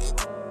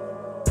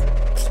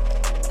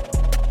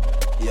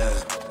 Yeah.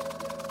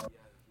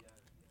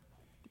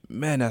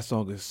 Man, that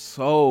song is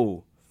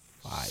so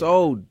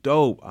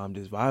dope. I'm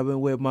just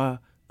vibing with my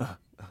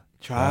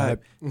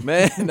tribe.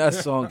 Man, that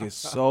song is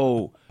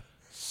so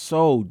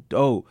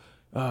dope.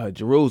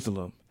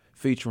 Jerusalem,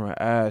 featuring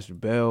Ash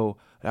Bell.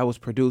 That was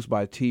produced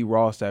by T.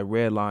 Ross at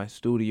Redline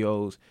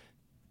Studios.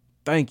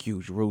 Thank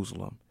you,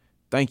 Jerusalem.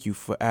 Thank you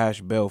for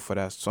Ash Bell for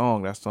that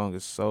song. That song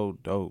is so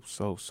dope.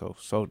 So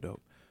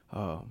dope.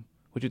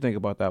 What you think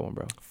about that one,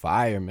 bro?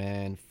 Fire,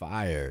 man.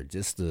 Fire.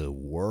 Just the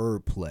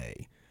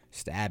wordplay.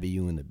 Stabbing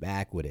you in the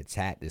back with a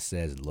tat that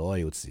says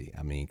loyalty.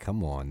 I mean,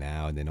 come on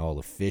now. And then all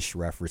the fish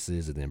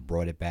references, and then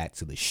brought it back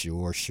to the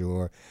shore.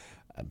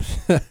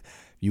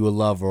 You a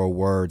lover of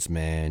words,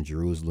 man.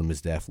 Jerusalem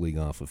is definitely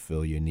going to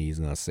fulfill your needs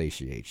and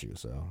satiate you.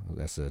 So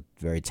that's a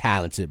very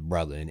talented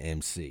brother in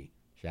MC.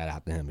 Shout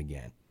out to him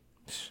again.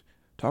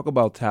 Talk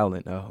about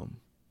talent.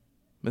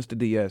 Mr.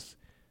 DS,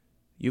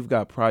 you've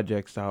got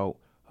projects out,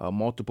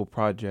 multiple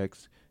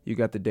projects. You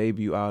got the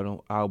debut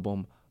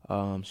album,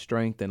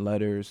 Strength and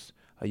Letters.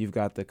 You've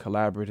got the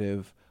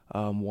collaborative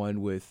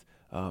one with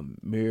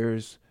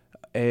Mirror's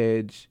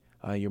Edge,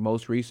 your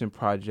most recent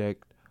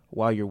project,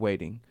 While You're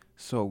Waiting.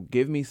 So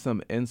give me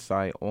some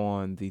insight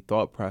on the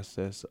thought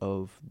process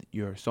of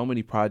your so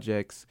many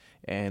projects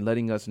and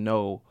letting us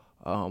know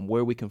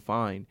where we can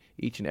find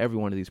each and every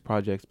one of these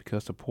projects,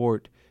 because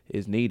support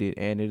is needed,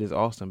 and it is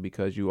awesome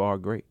because you are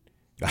great.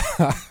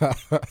 I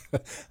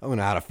don't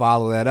know how to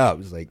follow that up.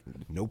 It's like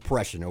no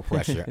pressure.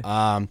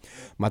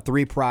 My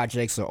 3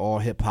 projects are all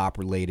hip hop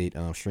related.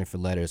 Strength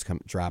and Letters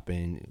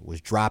was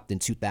dropped in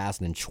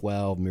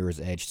 2012. Mirror's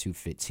Edge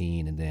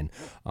 2015, and then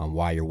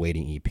While You're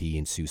Waiting EP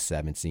in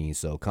 2017.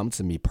 So come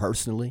to me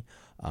personally,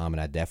 and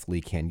I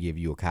definitely can give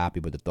you a copy.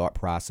 But the thought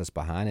process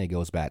behind it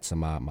goes back to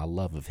my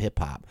love of hip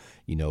hop.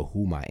 You know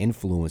who my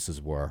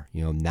influences were.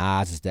 You know,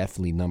 Nas is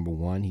definitely number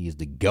one. He is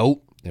the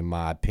GOAT in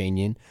my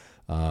opinion.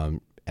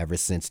 Ever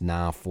since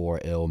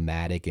 9-4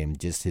 Illmatic and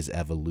just his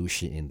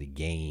evolution in the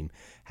game,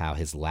 how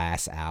his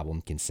last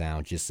album can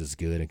sound just as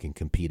good and can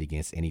compete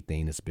against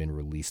anything that's been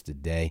released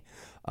today.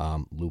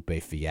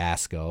 Lupe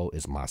Fiasco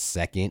is my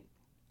second.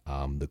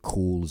 The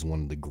Cool is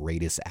one of the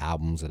greatest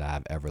albums that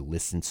I've ever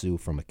listened to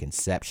from a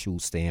conceptual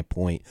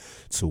standpoint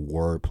to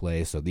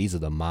wordplay. So these are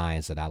the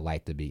minds that I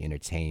like to be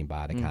entertained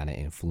by to kind of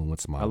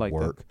influence my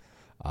work.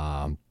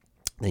 And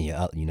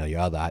your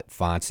other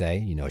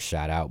Fonte,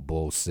 shout out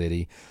Bull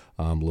City,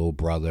 Little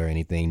Brother,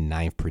 anything,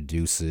 Ninth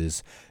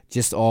Producers,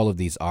 just all of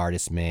these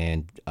artists,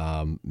 man,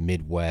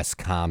 Midwest,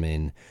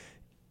 Common.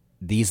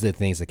 These are the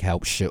things that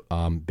help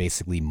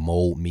basically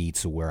mold me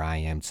to where I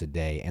am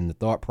today. And the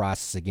thought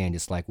process, again,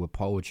 just like with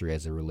poetry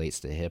as it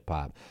relates to hip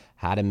hop,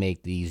 how to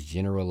make these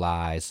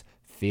generalized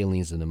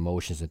feelings and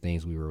emotions and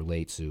things we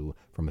relate to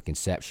from a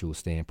conceptual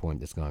standpoint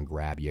that's going to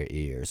grab your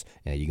ears,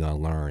 and you're going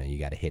to learn, and you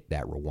got to hit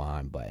that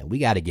rewind button. We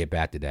got to get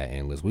back to that,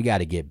 Endless. We got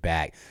to get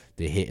back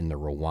to hitting the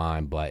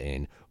rewind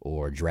button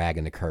or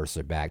dragging the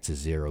cursor back to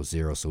 00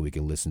 so we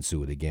can listen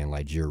to it again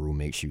like Juru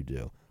makes you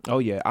do. Oh,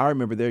 yeah. I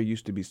remember there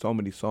used to be so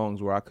many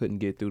songs where I couldn't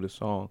get through the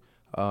song.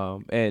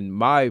 And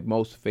my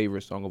most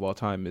favorite song of all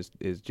time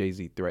is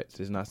Jay-Z Threats.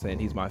 It's not saying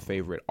he's my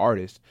favorite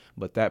artist,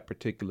 but that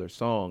particular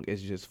song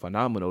is just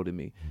phenomenal to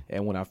me.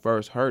 And when I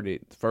first heard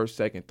it, first,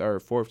 second,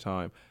 third, fourth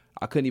time,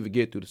 I couldn't even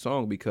get through the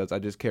song because I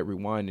just kept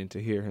rewinding to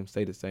hear him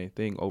say the same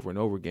thing over and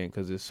over again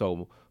because it's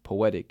so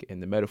poetic in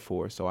the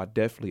metaphor. So I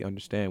definitely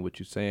understand what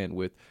you're saying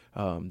with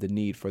the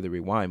need for the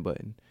rewind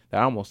button.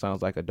 That almost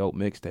sounds like a dope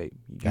mixtape.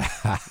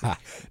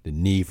 The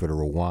need for the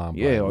rewind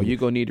button. Yeah, or you're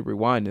going to need to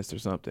rewind this or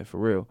something, for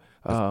real.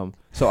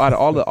 So out of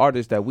all the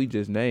artists that we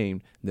just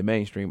named, the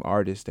mainstream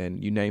artists,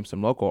 and you named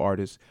some local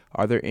artists,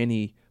 are there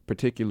any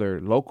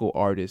particular local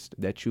artists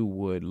that you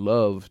would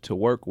love to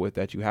work with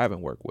that you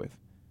haven't worked with?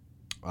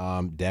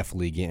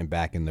 Definitely getting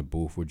back in the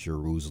booth with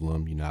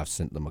Jerusalem. I've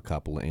sent them a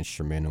couple of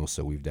instrumentals,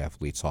 so we've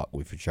definitely talked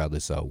with each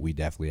other. So we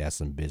definitely have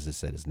some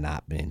business that has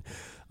not been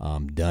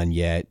done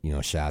yet.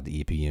 Shout out to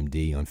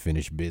EPMD,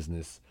 Unfinished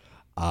Business.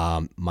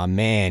 My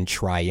man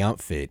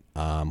Triumphant,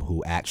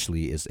 who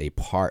actually is a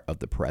part of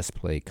the Press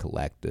Play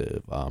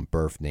Collective,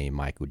 birth name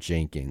Michael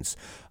Jenkins.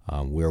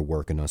 We're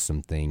working on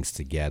some things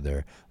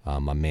together.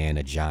 My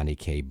man Johnny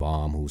K.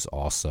 Baum, who's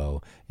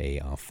also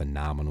a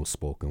phenomenal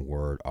spoken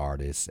word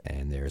artist,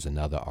 and there's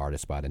another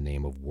artist by the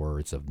name of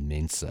Words of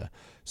Mensa.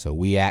 So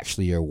we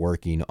actually are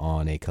working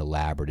on a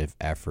collaborative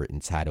effort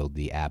entitled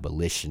The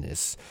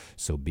Abolitionists.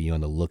 So be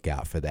on the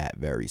lookout for that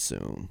very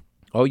soon.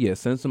 Oh, yeah.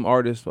 Send some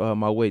artists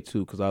my way,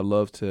 too, because I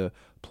love to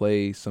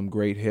play some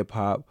great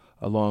hip-hop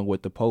along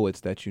with the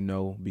poets that you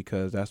know,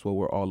 because that's what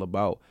we're all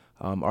about.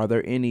 Are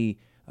there any,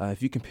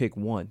 if you can pick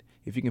one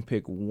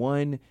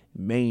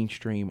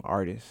mainstream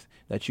artist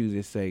that you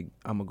just say,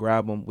 I'm going to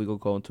grab them, we going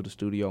to go into the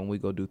studio, and we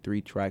go do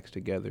 3 tracks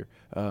together.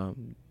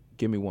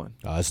 Give me one.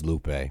 It's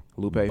Lupe.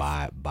 Lupe.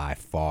 By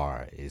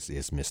far is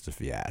Mr.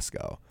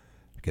 Fiasco,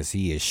 because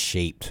he has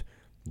shaped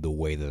the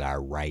way that I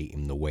write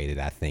and the way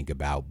that I think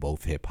about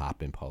both hip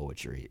hop and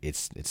poetry.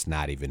 It's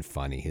not even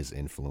funny, his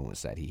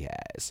influence that he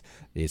has.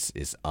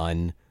 It's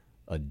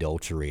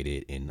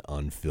unadulterated and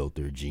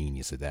unfiltered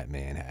genius that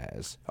man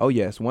has. Oh,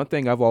 yes. One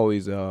thing I've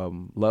always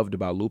loved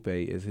about Lupe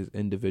is his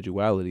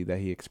individuality that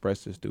he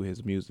expresses through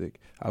his music.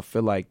 I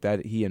feel like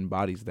that he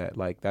embodies that.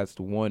 Like, that's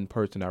the one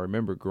person I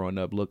remember growing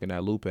up looking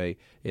at Lupe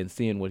and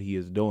seeing what he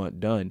has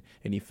done,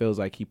 and he feels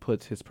like he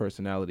puts his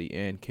personality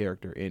and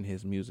character in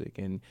his music,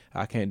 and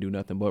I can't do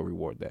nothing but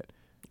reward that.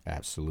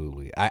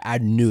 Absolutely. I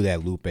knew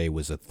that Lupe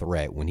was a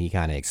threat when he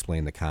kind of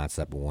explained the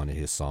concept of one of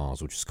his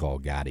songs, which is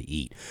called Gotta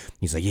Eat.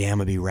 He's like, yeah, I'm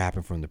going to be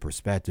rapping from the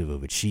perspective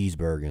of a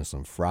cheeseburger and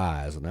some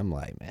fries. And I'm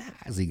like, man,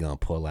 how's he going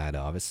to pull that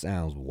off? It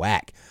sounds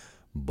whack.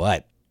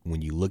 But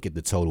when you look at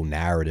the total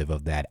narrative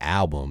of that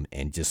album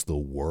and just the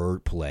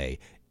wordplay,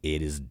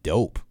 it is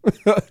dope.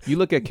 You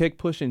look at Kick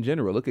Push in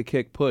general. Look at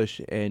Kick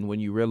Push, and when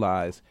you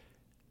realize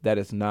that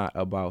it's not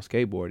about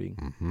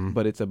skateboarding,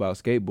 but it's about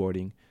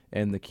skateboarding,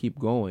 and the keep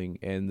going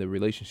and the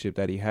relationship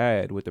that he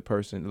had with the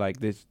person like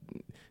this,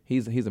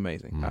 he's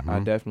amazing. I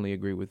definitely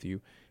agree with you.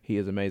 He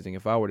is amazing.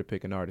 If I were to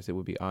pick an artist, it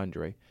would be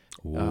Andre.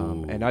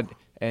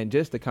 And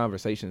just the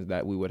conversations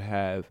that we would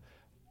have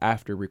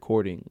after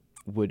recording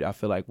I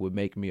feel like would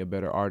make me a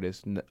better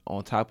artist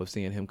on top of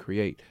seeing him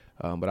create.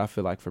 But I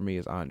feel like for me,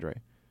 it's Andre.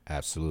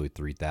 Absolutely.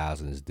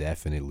 3000 is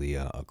definitely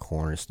a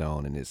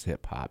cornerstone in this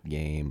hip hop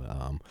game.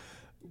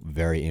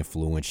 Very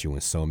influential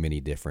in so many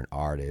different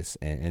artists,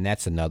 and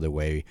that's another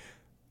way,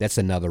 that's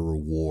another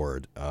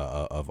reward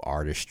of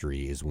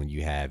artistry, is when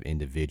you have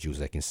individuals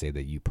that can say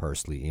that you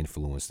personally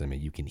influenced them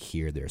and you can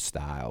hear their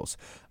styles,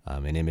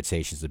 and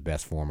imitation is the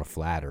best form of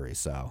flattery.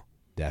 So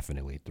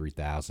definitely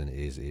 3000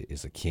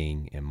 is a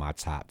king in my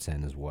top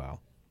 10 as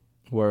well.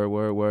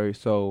 Word.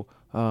 So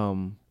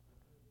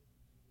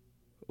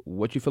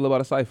what you feel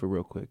about a cipher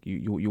real quick?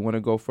 You want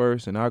to go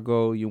first and I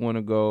go? You want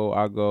to go?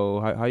 I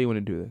go? How you want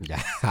to do this?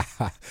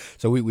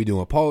 So we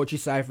doing poetry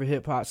cipher,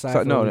 hip hop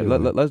cipher? No,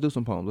 let's do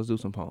some poems.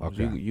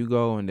 Okay. You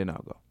go and then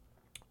I'll go.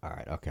 All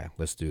right. Okay.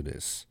 Let's do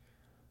this.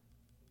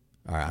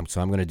 All right. So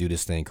I'm going to do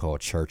this thing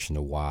called Church in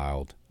the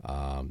Wild.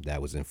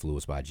 That was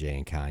influenced by Jay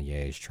and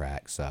Kanye's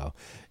track. So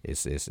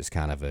it's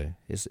kind of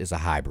it's a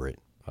hybrid.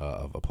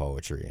 of a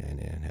poetry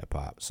and hip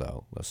hop.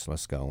 So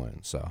let's go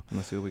in. So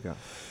let's see what we got.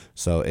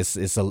 So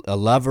it's a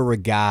lover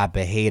of God,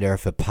 but hater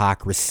of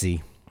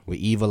hypocrisy, with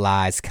evil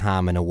eyes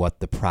common of what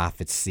the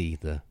prophets see.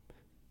 The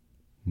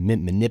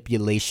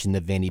manipulation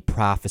of any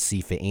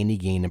prophecy for any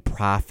gain and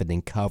profit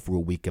and cover a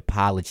weak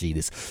apology.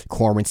 This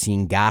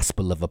quarantine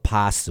gospel of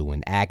apostle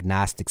and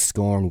agnostic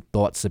scorn who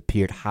thoughts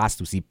appeared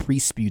hostile. See,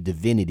 pre-spewed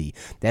divinity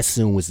that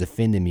soon was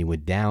offending me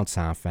with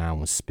downtime found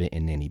when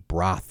spitting any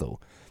brothel.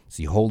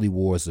 See, holy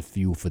wars are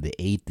fuel for the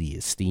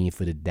atheists, steam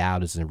for the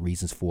doubters, and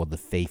reasons for the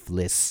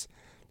faithless.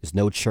 There's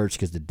no church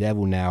because the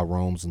devil now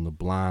roams, and the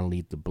blind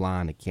lead the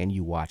blind, and can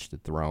you watch the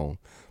throne?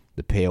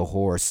 The pale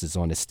horse is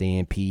on a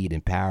stampede,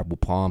 and parable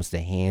palms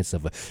the hands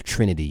of a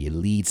trinity. It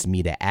leads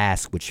me to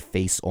ask which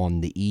face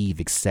on the eve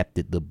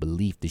accepted the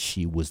belief that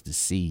she was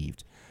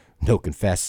deceived. No confessor.